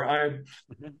Oliver. I'm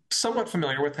somewhat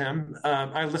familiar with him.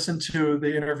 I listened to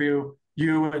the interview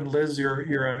you and Liz,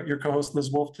 your co-host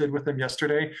Liz Wolf, did with him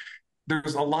yesterday.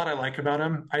 There's a lot I like about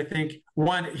him. I think,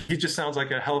 one, he just sounds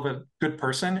like a hell of a good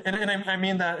person, and I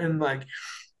mean that in like,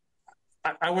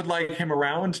 I would like him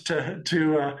around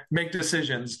to make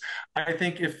decisions. I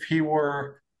think if he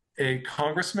were a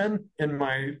congressman in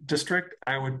my district,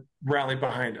 I would rally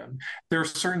behind him. There are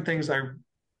certain things I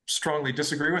strongly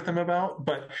disagree with him about,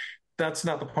 but that's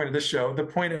not the point of this show. The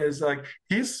point is, like,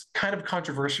 he's kind of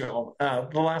controversial. The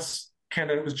last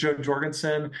candidate was Joe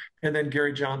Jorgensen, and then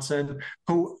Gary Johnson,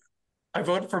 who I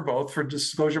voted for both for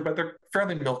disclosure, but they're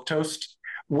fairly milquetoast.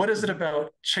 What is it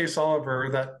about Chase Oliver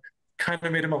that kind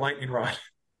of made him a lightning rod?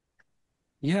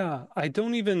 Yeah, I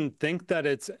don't even think that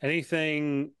it's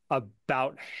anything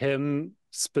about him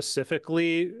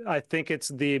specifically. I think it's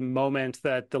the moment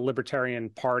that the Libertarian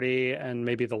Party and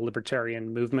maybe the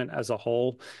libertarian movement as a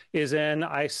whole is in.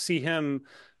 I see him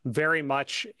very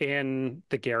much in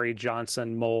the Gary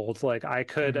Johnson mold. Like, I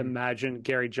could imagine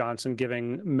Gary Johnson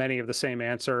giving many of the same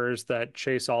answers that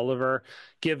Chase Oliver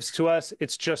gives to us.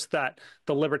 It's just that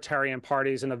the Libertarian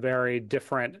Party is in a very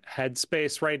different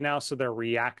headspace right now, so they're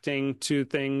reacting to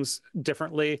things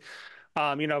differently.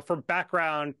 For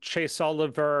background, Chase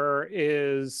Oliver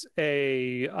is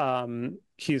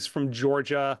he's from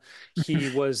Georgia. He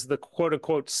was the quote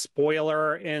unquote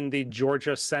spoiler in the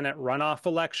Georgia Senate runoff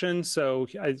election. So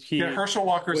Herschel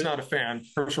Walker's not a fan.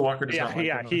 Herschel Walker does not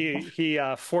like him. He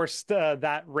forced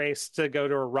that race to go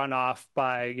to a runoff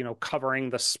by, covering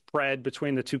the spread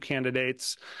between the two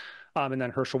candidates. And then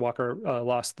Herschel Walker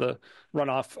lost the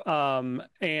runoff.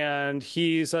 And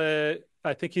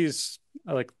I think he's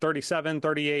like 37,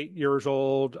 38 years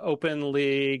old,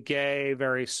 openly gay,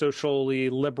 very socially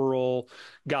liberal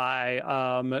guy.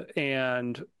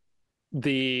 And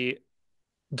the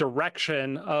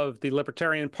direction of the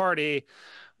Libertarian Party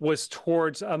was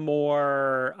towards a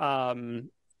more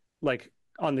like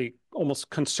on the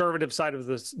almost conservative side of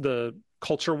the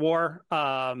culture war.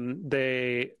 A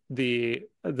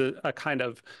kind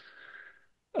of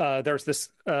there's this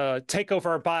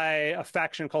takeover by a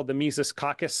faction called the Mises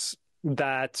Caucus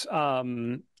that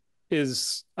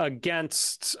is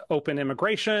against open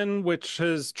immigration, which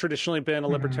has traditionally been a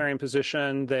libertarian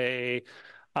position. They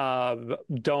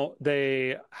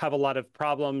they have a lot of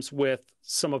problems with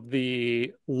some of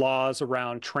the laws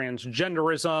around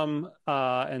transgenderism,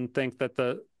 and think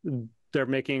that they're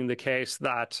making the case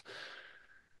that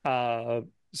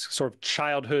sort of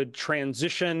childhood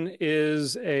transition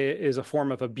is a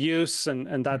form of abuse,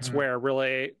 and that's where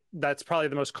really that's probably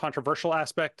the most controversial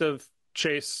aspect of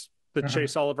Chase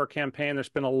Oliver campaign. There's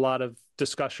been a lot of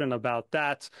discussion about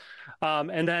that,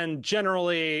 and then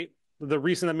generally the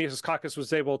reason that Mises Caucus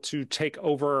was able to take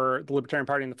over the Libertarian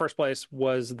Party in the first place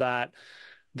was that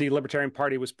the Libertarian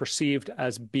Party was perceived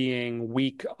as being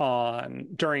weak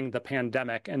during the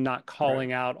pandemic and not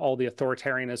calling out all the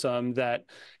authoritarianism that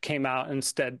came out,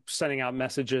 instead sending out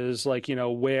messages like,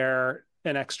 wear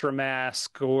an extra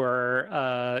mask,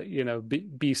 or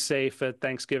be safe at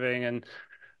Thanksgiving, and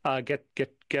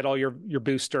get all your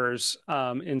boosters,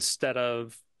 instead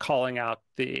of calling out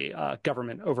the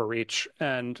government overreach.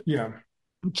 And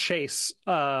Chase,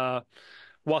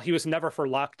 while he was never for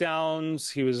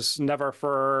lockdowns, he was never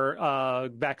for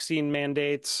vaccine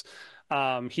mandates.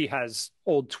 He has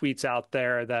old tweets out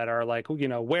there that are like,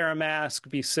 wear a mask,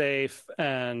 be safe,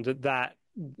 and that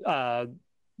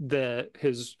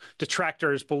his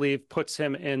detractors believe puts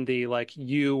him in the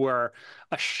you were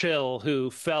a shill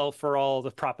who fell for all the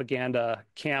propaganda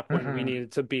camp when we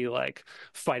needed to be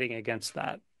fighting against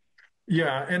that.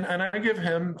 Yeah, and I give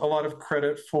him a lot of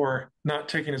credit for not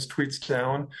taking his tweets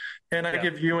down. And I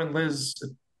give you and Liz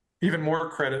even more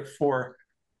credit for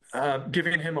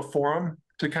giving him a forum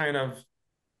to kind of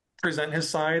present his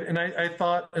side. And I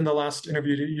thought in the last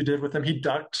interview you did with him, he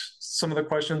ducked some of the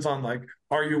questions on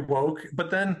are you woke?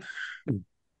 But then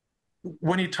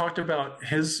when he talked about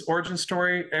his origin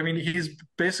story, I mean, he's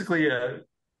basically a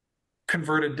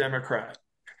converted Democrat.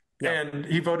 And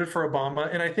he voted for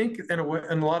Obama. And I think in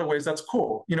a lot of ways, that's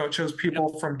cool. It shows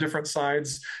people from different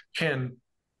sides can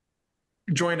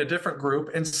join a different group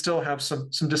and still have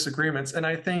some disagreements. And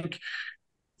I think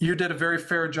you did a very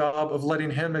fair job of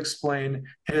letting him explain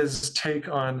his take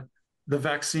on the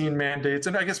vaccine mandates.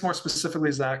 And I guess more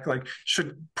specifically, Zach,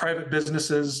 should private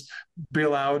businesses be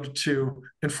allowed to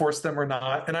enforce them or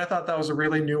not? And I thought that was a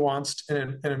really nuanced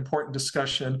and an important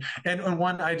discussion. And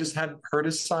one I just hadn't heard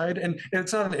his side. And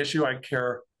it's not an issue I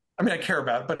care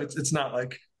about, but it's not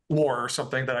like war or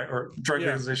something or drug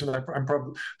legalization that I'm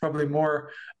probably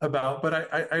more about. But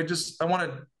I want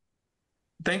to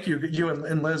thank you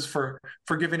and Liz for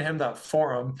giving him that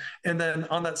forum. And then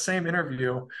on that same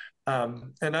interview,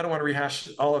 and I don't want to rehash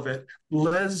all of it,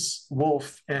 Liz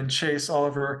Wolfe and Chase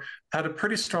Oliver had a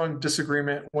pretty strong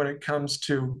disagreement when it comes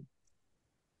to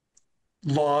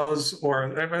laws, or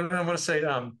I want to say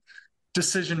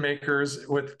decision makers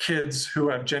with kids who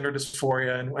have gender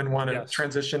dysphoria and want to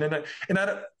transition. And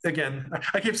again,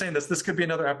 I keep saying this could be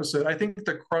another episode. I think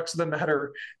the crux of the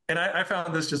matter, and I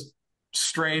found this just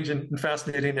strange and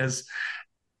fascinating, is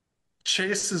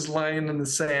Chase's line in the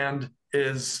sand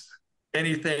is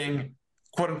anything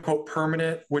quote unquote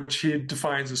permanent, which he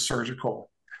defines as surgical.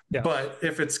 But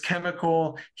if it's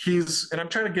chemical, and I'm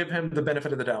trying to give him the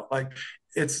benefit of the doubt,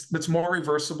 it's more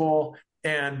reversible,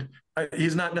 and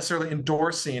he's not necessarily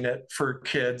endorsing it for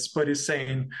kids, but he's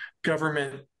saying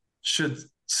government should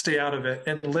stay out of it.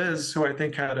 And Liz, who I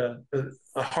think had a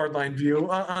hardline view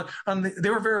they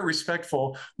were very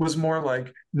respectful, was more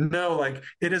no,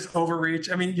 it is overreach.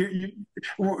 I mean,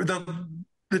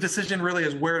 the decision really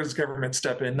is, where does government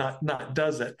step in, not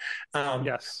does it.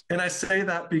 And I say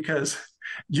that because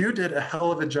you did a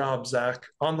hell of a job, Zach,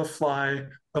 on the fly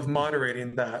of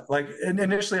moderating that. And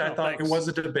initially I thought it was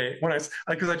a debate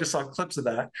because I just saw clips of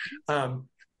that.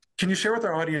 Can you share with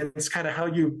our audience kind of how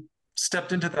you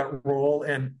stepped into that role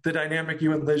and the dynamic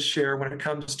you and Liz share when it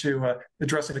comes to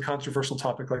addressing a controversial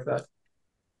topic like that?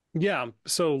 Yeah.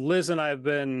 So Liz and I have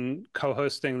been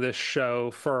co-hosting this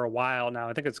show for a while now.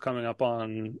 I think it's coming up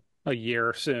on a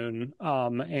year soon.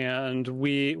 And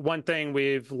one thing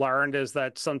we've learned is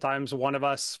that sometimes one of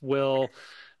us will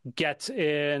get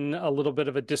in a little bit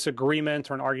of a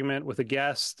disagreement or an argument with a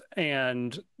guest.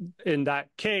 And in that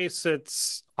case,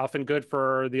 it's often good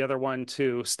for the other one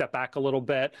to step back a little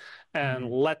bit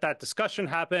and let that discussion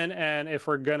happen. And if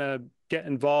we're going to get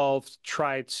involved,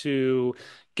 try to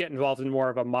get involved in more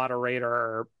of a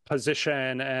moderator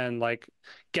position and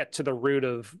get to the root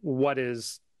of what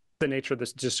is the nature of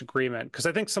this disagreement. Because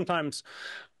I think sometimes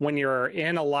when you're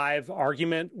in a live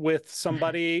argument with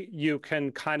somebody, you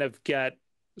can kind of get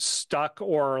stuck,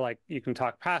 or like you can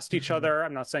talk past each other.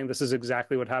 I'm not saying this is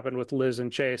exactly what happened with Liz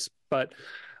and Chase, but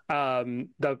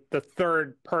the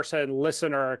third person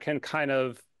listener can kind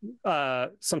of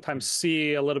sometimes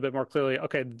see a little bit more clearly,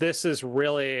 okay, this is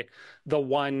really the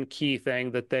one key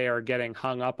thing that they are getting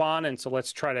hung up on. And so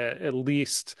let's try to at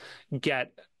least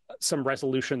get some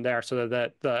resolution there so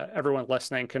that everyone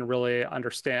listening can really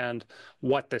understand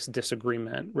what this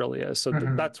disagreement really is. So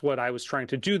that's what I was trying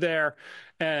to do there.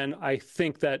 And I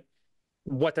think that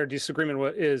what their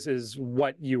disagreement is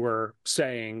what you were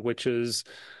saying, which is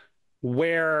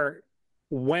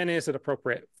when is it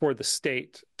appropriate for the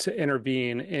state to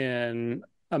intervene in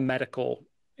a medical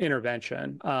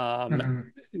intervention?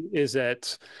 Is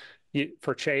it,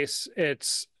 for Chase,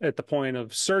 it's at the point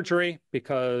of surgery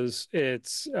because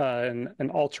it's an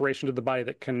alteration to the body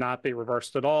that cannot be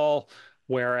reversed at all.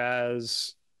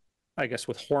 Whereas, I guess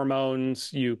with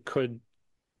hormones, you could,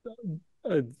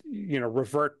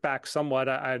 revert back somewhat.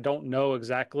 I don't know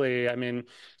exactly. I mean,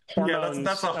 hormones. Yeah,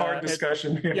 that's a hard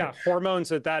discussion.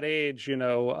 Hormones at that age,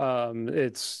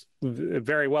 it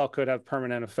very well could have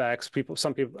permanent effects.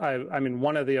 Some people. I mean,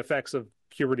 one of the effects of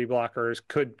puberty blockers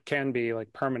can be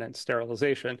like permanent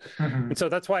sterilization. And so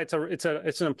that's why it's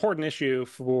an important issue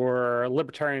for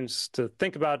libertarians to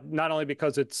think about, not only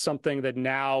because it's something that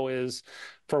now is,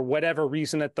 for whatever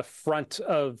reason, at the front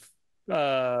of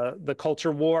the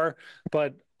culture war,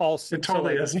 but also it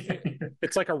totally is.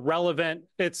 It's like a relevant,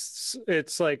 it's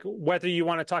like whether you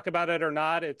want to talk about it or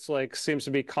not, it's like seems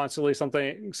to be constantly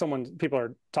something people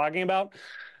are talking about.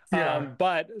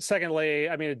 But secondly,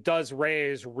 I mean, it does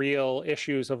raise real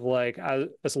issues of like,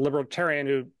 as a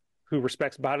libertarian who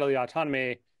respects bodily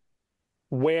autonomy,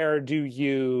 where do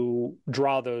you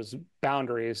draw those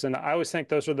boundaries? And I always think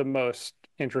those are the most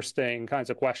interesting kinds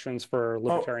of questions for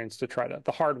libertarians to try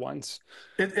the hard ones.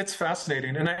 It's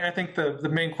fascinating. And I think the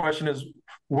main question is,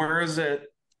 where is it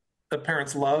a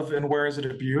parent's love and where is it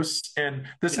abuse? And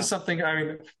this is something, I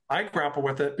mean, I grapple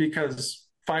with it because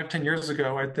 5-10 years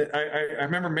ago, I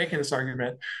remember making this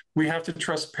argument. We have to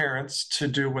trust parents to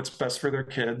do what's best for their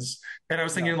kids. And I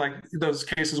was thinking like those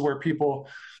cases where people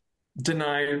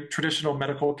deny traditional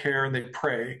medical care and they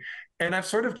pray. And I've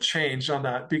sort of changed on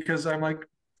that because I'm like,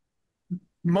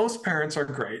 most parents are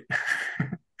great,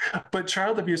 but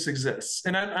child abuse exists.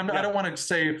 And I don't want to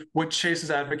say what Chase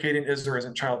is advocating is or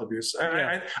isn't child abuse.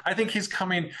 I think he's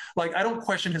coming, like, I don't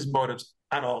question his motives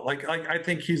at all. Like I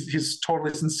think he's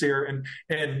totally sincere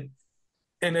and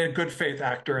a good faith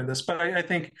actor in this. But I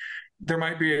think there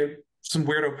might be some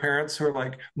weirdo parents who are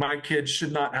like, my kid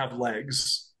should not have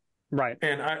legs. Right.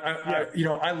 And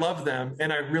I love them.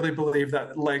 And I really believe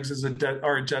that legs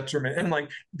are a detriment. And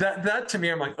like that to me,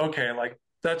 I'm like, okay, like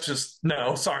that's just,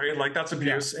 no, sorry. Like that's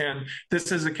abuse. And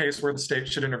this is a case where the state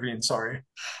should intervene. Sorry.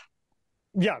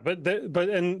 Yeah, but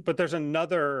there's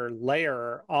another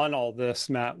layer on all this,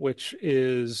 Matt, which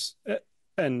is,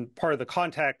 and part of the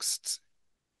context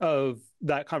of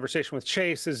that conversation with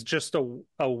Chase is just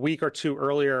a week or two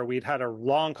earlier, we'd had a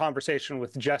long conversation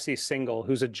with Jesse Singal,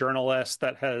 who's a journalist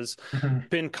that has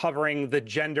been covering the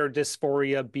gender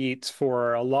dysphoria beat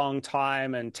for a long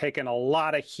time and taken a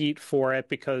lot of heat for it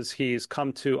because he's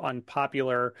come to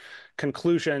unpopular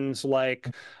conclusions,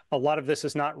 like a lot of this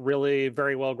is not really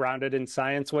very well grounded in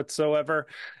science whatsoever.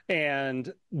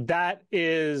 And that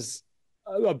is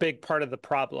a big part of the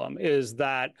problem, is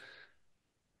that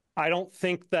I don't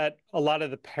think that a lot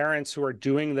of the parents who are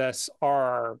doing this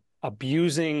are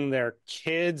abusing their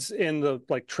kids in the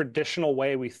like traditional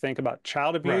way we think about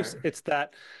child abuse. Right. It's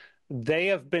that they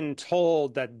have been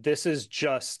told that this is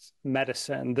just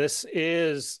medicine. This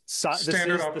is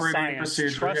standard operating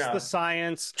procedure. Trust the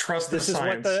science. Trust the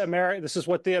science. This is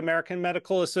what the American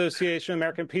Medical Association,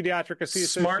 American Pediatric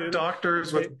Association, smart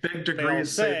doctors with big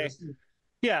degrees say.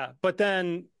 Yeah, but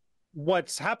then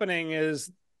what's happening is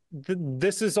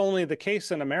this is only the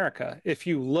case in America. If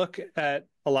you look at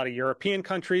a lot of European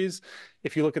countries,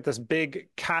 if you look at this big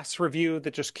Cass review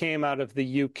that just came out of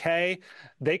the UK,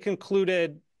 they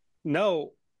concluded,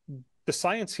 no, the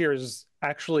science here is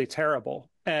actually terrible.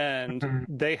 And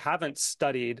they haven't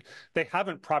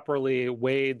properly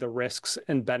weighed the risks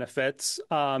and benefits.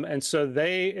 And so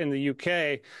they, in the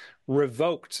UK,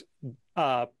 revoked,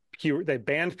 they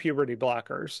banned puberty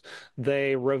blockers.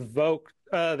 They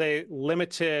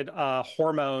limited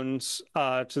hormones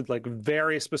to like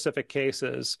very specific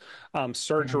cases.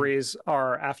 Surgeries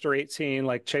are after 18,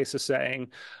 like Chase is saying.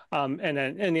 And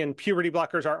then puberty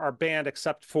blockers are banned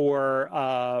except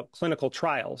for clinical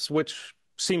trials, which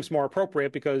seems more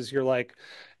appropriate because you're like,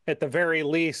 at the very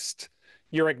least,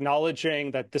 you're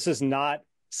acknowledging that this is not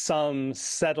some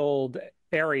settled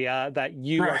area, that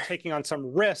you are taking on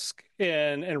some risk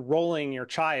in enrolling your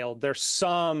child. There's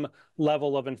some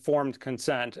level of informed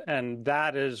consent, and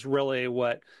that is really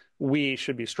what we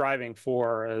should be striving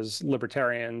for as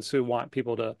libertarians who want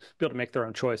people to be able to make their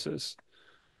own choices.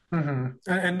 And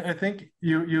I think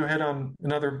you hit on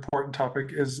another important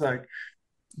topic, is like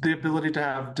the ability to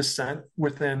have dissent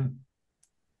within,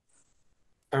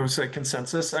 I would say,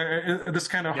 consensus. This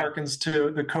kind of harkens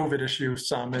to the COVID issue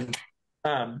some, and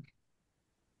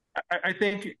I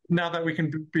think now that we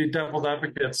can be devil's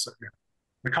advocates,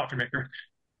 the coffee maker,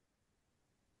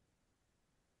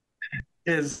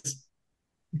 is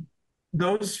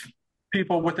those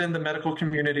people within the medical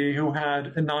community who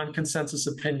had a non-consensus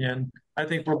opinion, I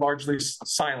think, were largely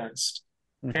silenced.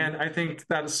 And I think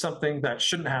that is something that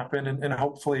shouldn't happen, and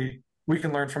hopefully we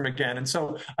can learn from again. And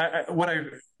so what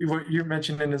you're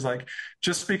mentioning is like,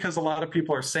 just because a lot of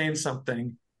people are saying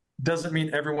something doesn't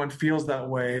mean everyone feels that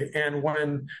way. And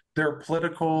when there are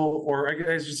political, or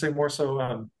I should say more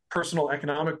so personal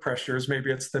economic pressures,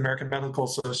 maybe it's the American Medical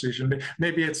Association,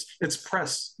 maybe it's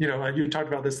press, you talked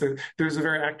about this, there's a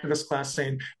very activist class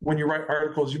saying when you write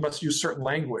articles, you must use certain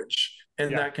language.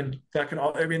 And that can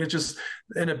all, I mean, it's just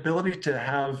an ability to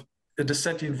have a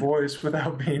dissenting voice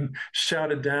without being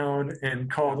shouted down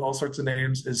and called all sorts of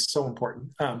names is so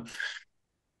important.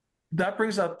 That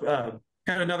brings up kind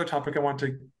of another topic I want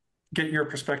to get your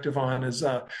perspective on is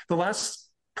the last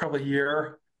probably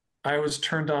year, I was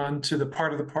turned on to the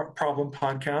Part of the Problem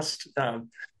podcast.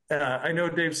 I know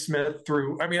Dave Smith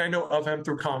I know of him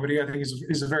through comedy. I think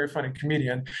he's a very funny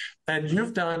comedian. And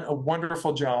you've done a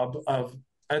wonderful job of,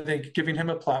 I think, giving him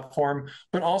a platform,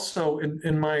 but also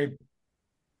in my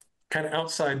kind of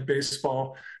outside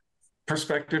baseball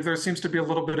perspective, there seems to be a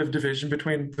little bit of division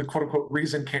between the quote unquote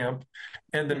reason camp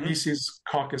and the Mises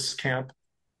caucus camp.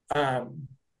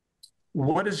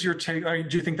 What is your take?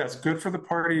 Do you think that's good for the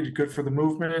party, good for the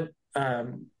movement?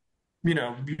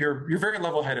 You're very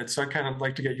level-headed, so I kind of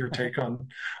like to get your take on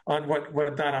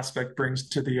what that aspect brings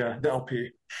to the LP.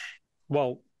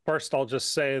 Well, first, I'll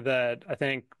just say that I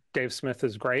think Dave Smith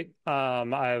is great.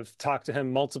 I've talked to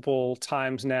him multiple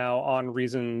times now on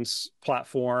Reason's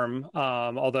platform,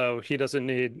 although he doesn't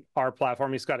need our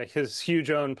platform. He's got his huge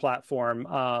own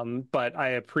platform, but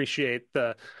I appreciate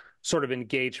the sort of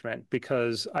engagement,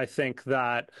 because I think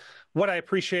that what I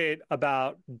appreciate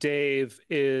about Dave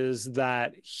is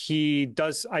that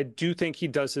I do think he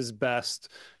does his best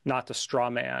not to straw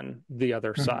man the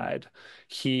other side.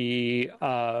 He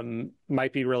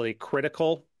might be really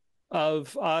critical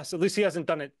of us. At least he hasn't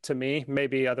done it to me.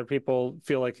 Maybe other people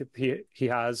feel like he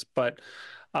has, but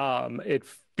it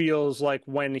feels like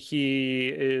when he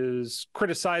is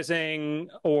criticizing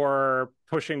or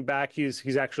pushing back,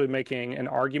 he's actually making an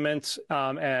argument,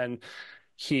 and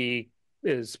he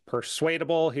is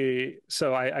persuadable.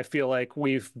 So I feel like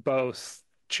we've both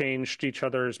changed each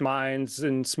other's minds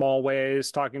in small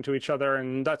ways, talking to each other,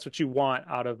 and that's what you want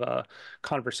out of a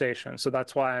conversation. So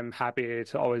that's why I'm happy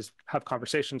to always have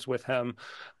conversations with him.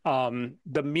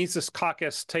 The Mises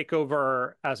Caucus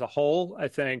takeover as a whole, I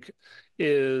think,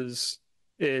 it's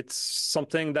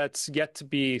something that's yet to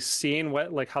be seen,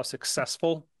 like how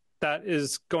successful that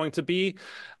is going to be.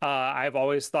 I've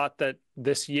always thought that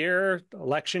this year,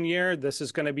 election year, this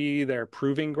is going to be their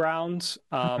proving grounds.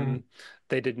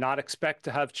 They did not expect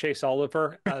to have Chase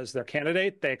Oliver as their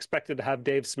candidate. They expected to have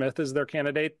Dave Smith as their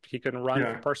candidate. He couldn't run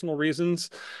for personal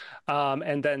reasons.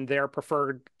 And then their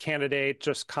preferred candidate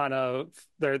just kind of,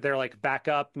 they're like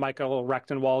backup. Michael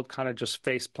Rechtenwald kind of just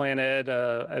face planted,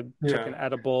 took an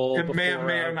edible. It may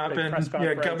have not been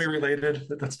gummy related.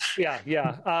 But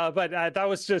that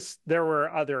was just, there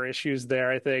were other issues there,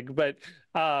 I think. But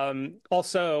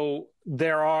also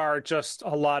there are just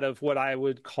a lot of what I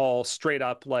would call straight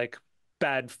up like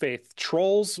bad faith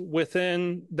trolls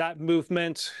within that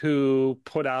movement who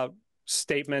put out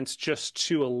statements just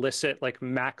to elicit like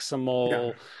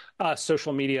maximal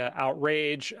social media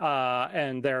outrage,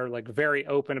 and they're like very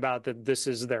open about that this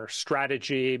is their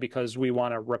strategy because we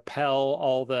want to repel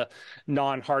all the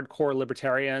non-hardcore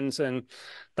libertarians. And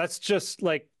that's just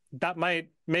like, that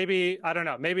maybe I don't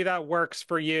know, maybe that works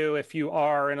for you if you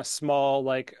are in a small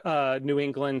like New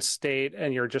England state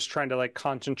and you're just trying to like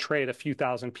concentrate a few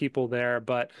thousand people there.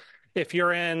 But if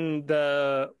you're in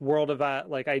the world of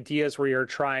like ideas where you're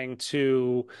trying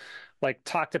to like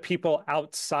talk to people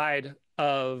outside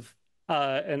of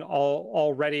an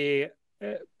already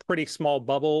pretty small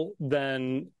bubble,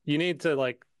 then you need to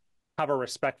like have a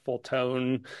respectful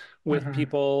tone with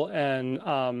people and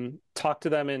talk to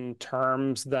them in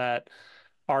terms that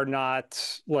are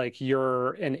not like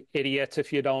you're an idiot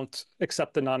if you don't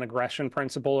accept the non-aggression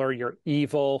principle or you're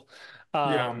evil.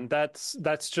 Yeah.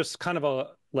 That's just kind of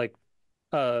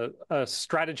a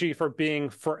strategy for being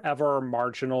forever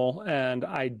marginal. And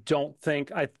I don't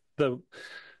think the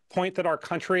point that our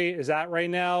country is at right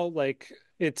now, like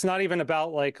it's not even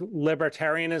about like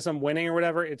libertarianism winning or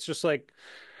whatever. It's just like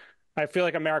I feel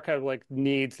like America like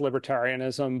needs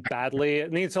libertarianism badly.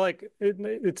 It needs to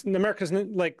it's America's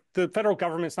like the federal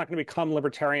government's not going to become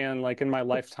libertarian like in my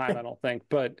lifetime, I don't think.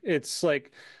 But it's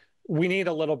like we need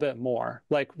a little bit more.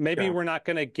 Like maybe Yeah. we're not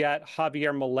going to get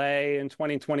Javier Milei in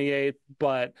 2028,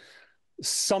 but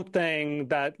something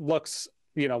that looks,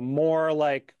 more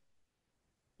like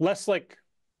less like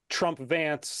Trump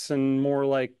Vance and more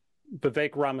like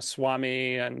Vivek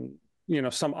Ramaswamy and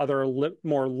some other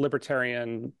more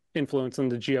libertarian influence in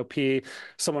the GOP,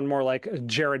 someone more like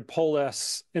Jared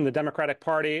Polis in the Democratic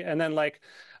Party, and then like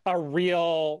a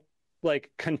real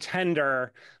like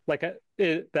contender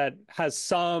that has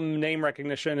some name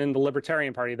recognition in the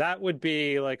Libertarian Party. That would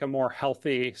be like a more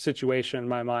healthy situation in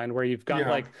my mind, where you've got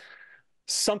Yeah. like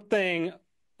something,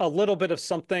 a little bit of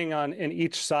something in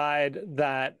each side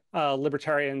that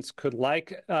libertarians could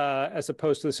like, as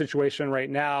opposed to the situation right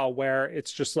now where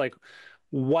it's just like,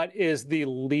 what is the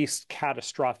least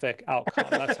catastrophic outcome?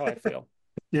 That's how I feel.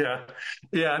 Yeah.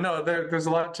 Yeah. No, there's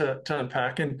a lot to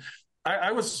unpack. And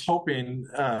I was hoping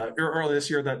early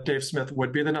this year that Dave Smith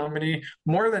would be the nominee.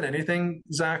 More than anything,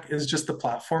 Zach, is just the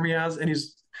platform he has. And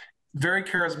he's very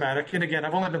charismatic. And again,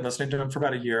 I've only been listening to him for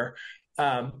about a year.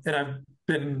 And I've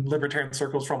been in libertarian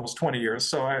circles for almost 20 years.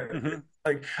 So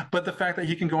but the fact that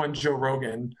he can go on Joe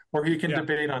Rogan, or he can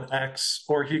debate on X,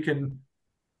 or he can,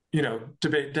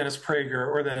 debate Dennis Prager,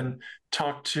 or then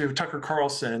talk to Tucker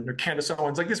Carlson or Candace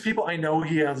Owens. Like these people I know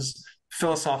he has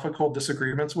philosophical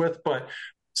disagreements with, but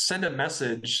send a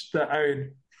message that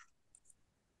it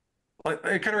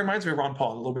kind of reminds me of Ron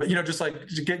Paul a little bit, just like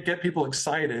to get people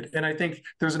excited. And I think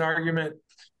there's an argument,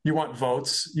 you want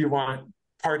votes, you want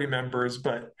party members,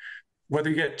 but whether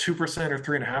you get 2% or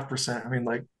 3.5%, I mean,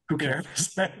 like, who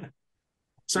cares?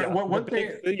 So one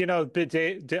thing,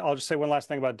 Dave, I'll just say one last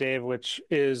thing about Dave, which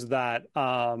is that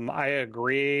I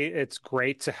agree. It's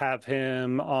great to have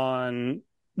him on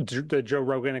the Joe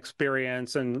Rogan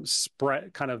Experience and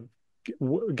spread kind of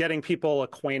getting people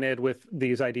acquainted with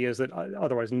these ideas that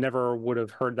otherwise never would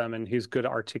have heard them. And he's good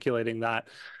at articulating that.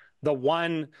 The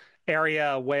one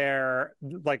area where,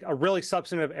 like a really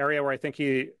substantive area where I think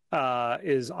he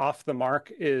is off the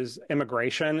mark is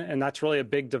immigration. And that's really a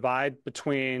big divide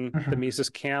between the Mises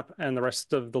camp and the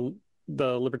rest of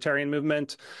the libertarian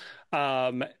movement.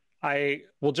 I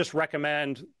will just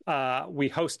recommend, we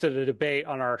hosted a debate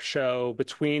on our show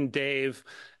between Dave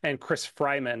and Chris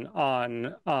Fryman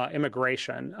on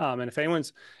immigration. And if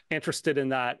anyone's interested in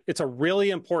that, it's a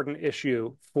really important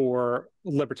issue for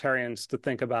libertarians to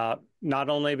think about, not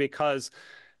only because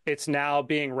it's now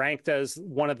being ranked as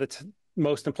one of the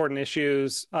most important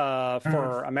issues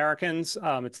for Americans.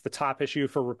 It's the top issue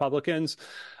for Republicans,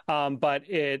 but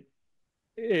it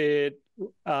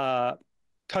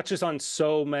touches on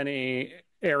so many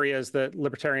areas that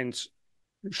libertarians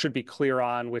should be clear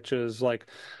on, which is like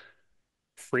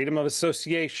freedom of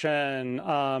association,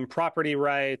 property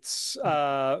rights,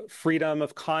 freedom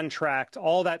of contract.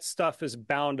 All that stuff is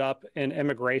bound up in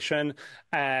immigration.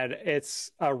 And it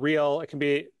can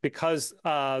be, because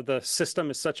the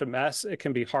system is such a mess, it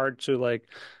can be hard to like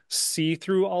see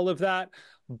through all of that,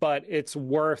 but it's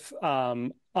worth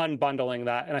unbundling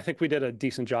that. And I think we did a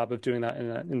decent job of doing that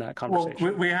in that conversation.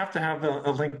 Well, we have to have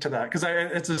a link to that, because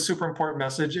it's a super important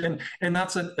message. And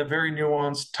that's a very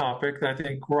nuanced topic that I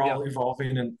think we're all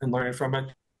evolving and learning from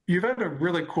it. You've had a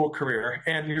really cool career,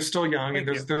 and you're still young, and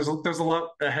there's a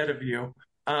lot ahead of you.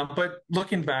 But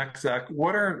looking back, Zach,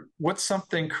 what's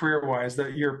something career-wise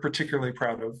that you're particularly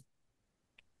proud of?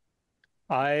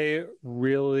 I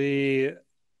really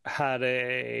had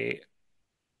a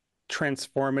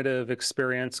transformative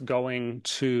experience going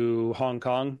to Hong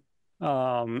Kong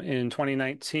in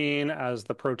 2019 as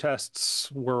the protests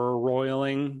were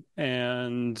roiling,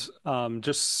 and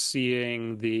just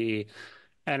seeing the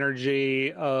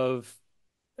energy and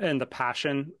the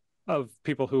passion of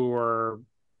people who were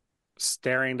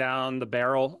staring down the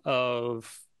barrel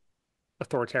of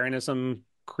authoritarianism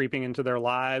creeping into their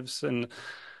lives. And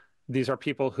these are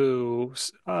people who,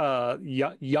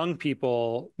 young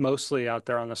people mostly out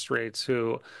there on the streets,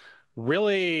 who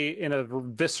really, in a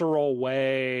visceral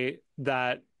way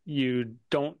that you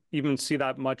don't even see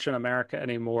that much in America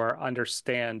anymore,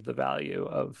 understand the value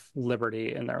of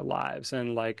liberty in their lives,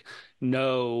 and like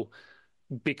know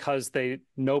because they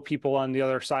know people on the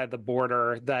other side of the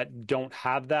border that don't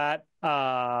have that,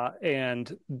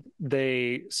 and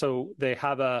they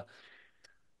have a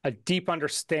deep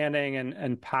understanding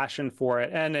and passion for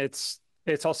it. And it's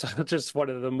also just one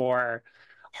of the more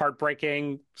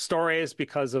heartbreaking stories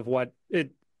because of what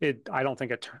I don't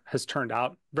think it has turned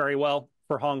out very well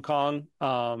for Hong Kong.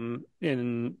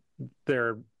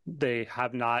 They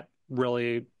have not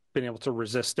really been able to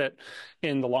resist it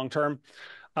in the long term.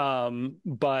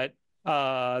 But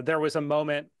there was a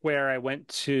moment where I went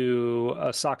to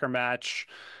a soccer match,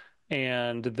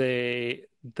 and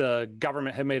the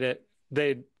government had made it.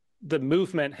 The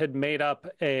movement had made up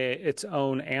its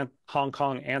own Hong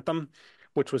Kong anthem,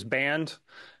 which was banned,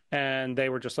 and they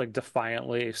were just like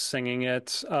defiantly singing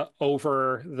it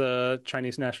over the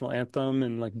Chinese national anthem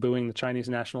and like booing the Chinese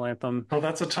national anthem. Oh,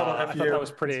 that's a total FU. I thought that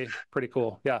was pretty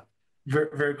cool. Yeah. Very,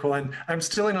 very cool. And I'm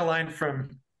stealing a line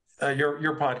from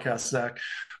your podcast, Zach.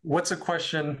 What's a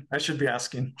question I should be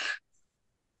asking?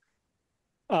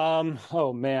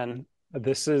 Oh man,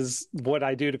 this is what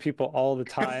I do to people all the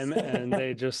time, and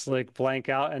they just like blank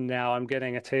out. And now I'm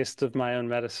getting a taste of my own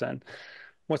medicine.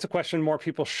 What's a question more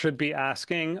people should be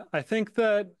asking? I think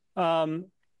that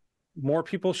more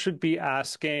people should be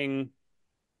asking,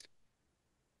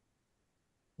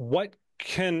 what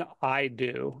can I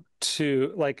do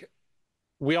to, like,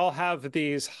 we all have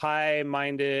these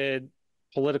high-minded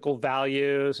political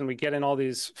values, and we get in all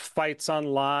these fights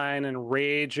online and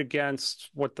rage against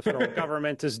what the federal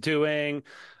government is doing.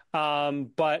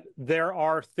 But there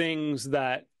are things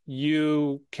that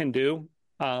you can do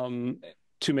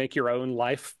to make your own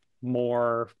life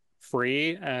more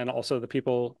free, and also the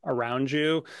people around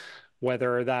you,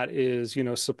 whether that is,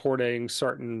 supporting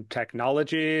certain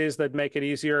technologies that make it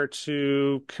easier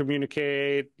to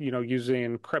communicate,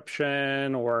 using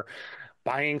encryption, or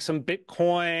buying some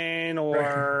Bitcoin,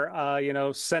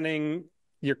 or, sending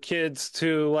your kids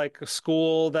to like a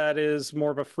school that is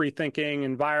more of a free thinking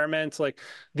environment. Like,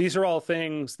 these are all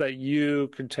things that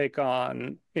you could take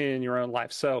on in your own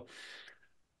life. So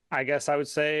I guess I would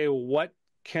say, what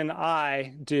can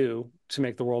I do to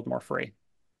make the world more free?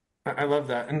 I love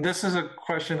that. And this is a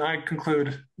question I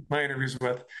conclude my interviews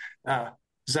with.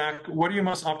 Zach, what are you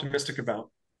most optimistic about?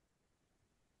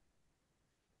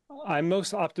 I'm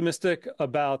most optimistic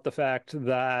about the fact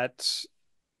that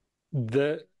I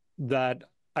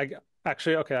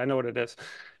know what it is.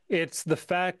 It's the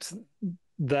fact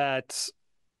that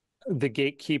the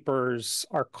gatekeepers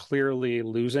are clearly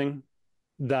losing,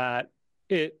 that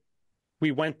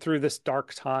we went through this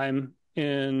dark time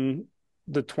in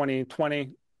the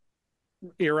 2020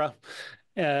 era,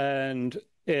 and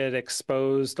it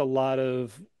exposed a lot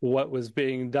of what was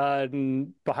being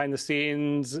done behind the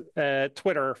scenes at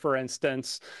Twitter, for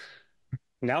instance.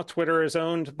 Now Twitter is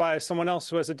owned by someone else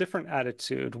who has a different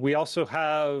attitude. We also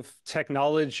have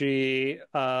technology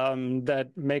that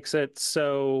makes it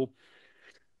so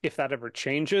if that ever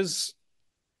changes,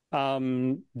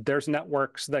 there's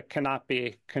networks that cannot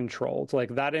be controlled.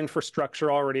 Like, that infrastructure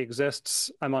already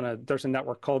exists. There's a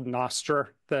network called Nostr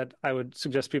that I would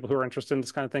suggest people who are interested in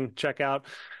this kind of thing check out.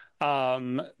 I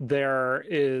mentioned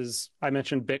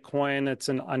Bitcoin. It's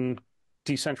an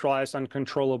decentralized,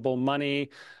 uncontrollable money.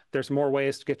 There's more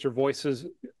ways to get your voices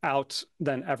out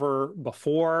than ever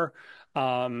before.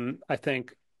 I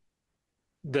think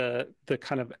the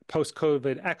kind of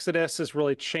post-COVID exodus has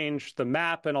really changed the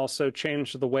map, and also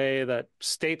changed the way that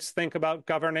states think about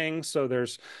governing. So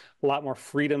there's a lot more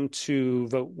freedom to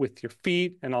vote with your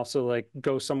feet, and also like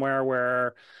go somewhere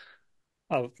where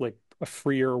a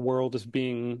freer world is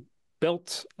being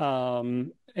built.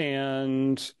 And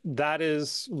that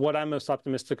is what I'm most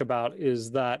optimistic about,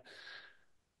 is that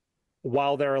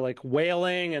while they're like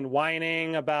wailing and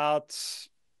whining about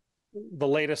the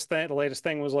latest thing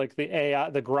was like the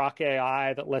Grok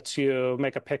AI that lets you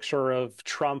make a picture of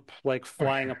Trump like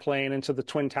flying a plane into the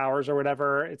Twin Towers or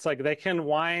whatever. It's like, they can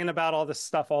whine about all this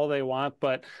stuff all they want,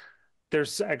 but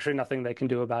there's actually nothing they can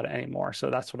do about it anymore. So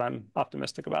that's what I'm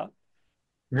optimistic about.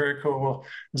 Very cool. Well,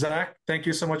 Zach, thank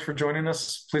you so much for joining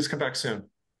us. Please come back soon.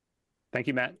 Thank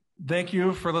you, Matt. Thank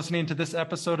you for listening to this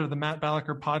episode of the Matt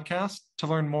Balaker podcast. To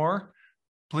learn more,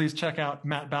 please check out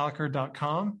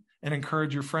mattbalaker.com and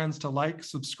encourage your friends to like,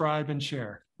 subscribe, and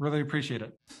share. Really appreciate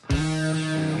it.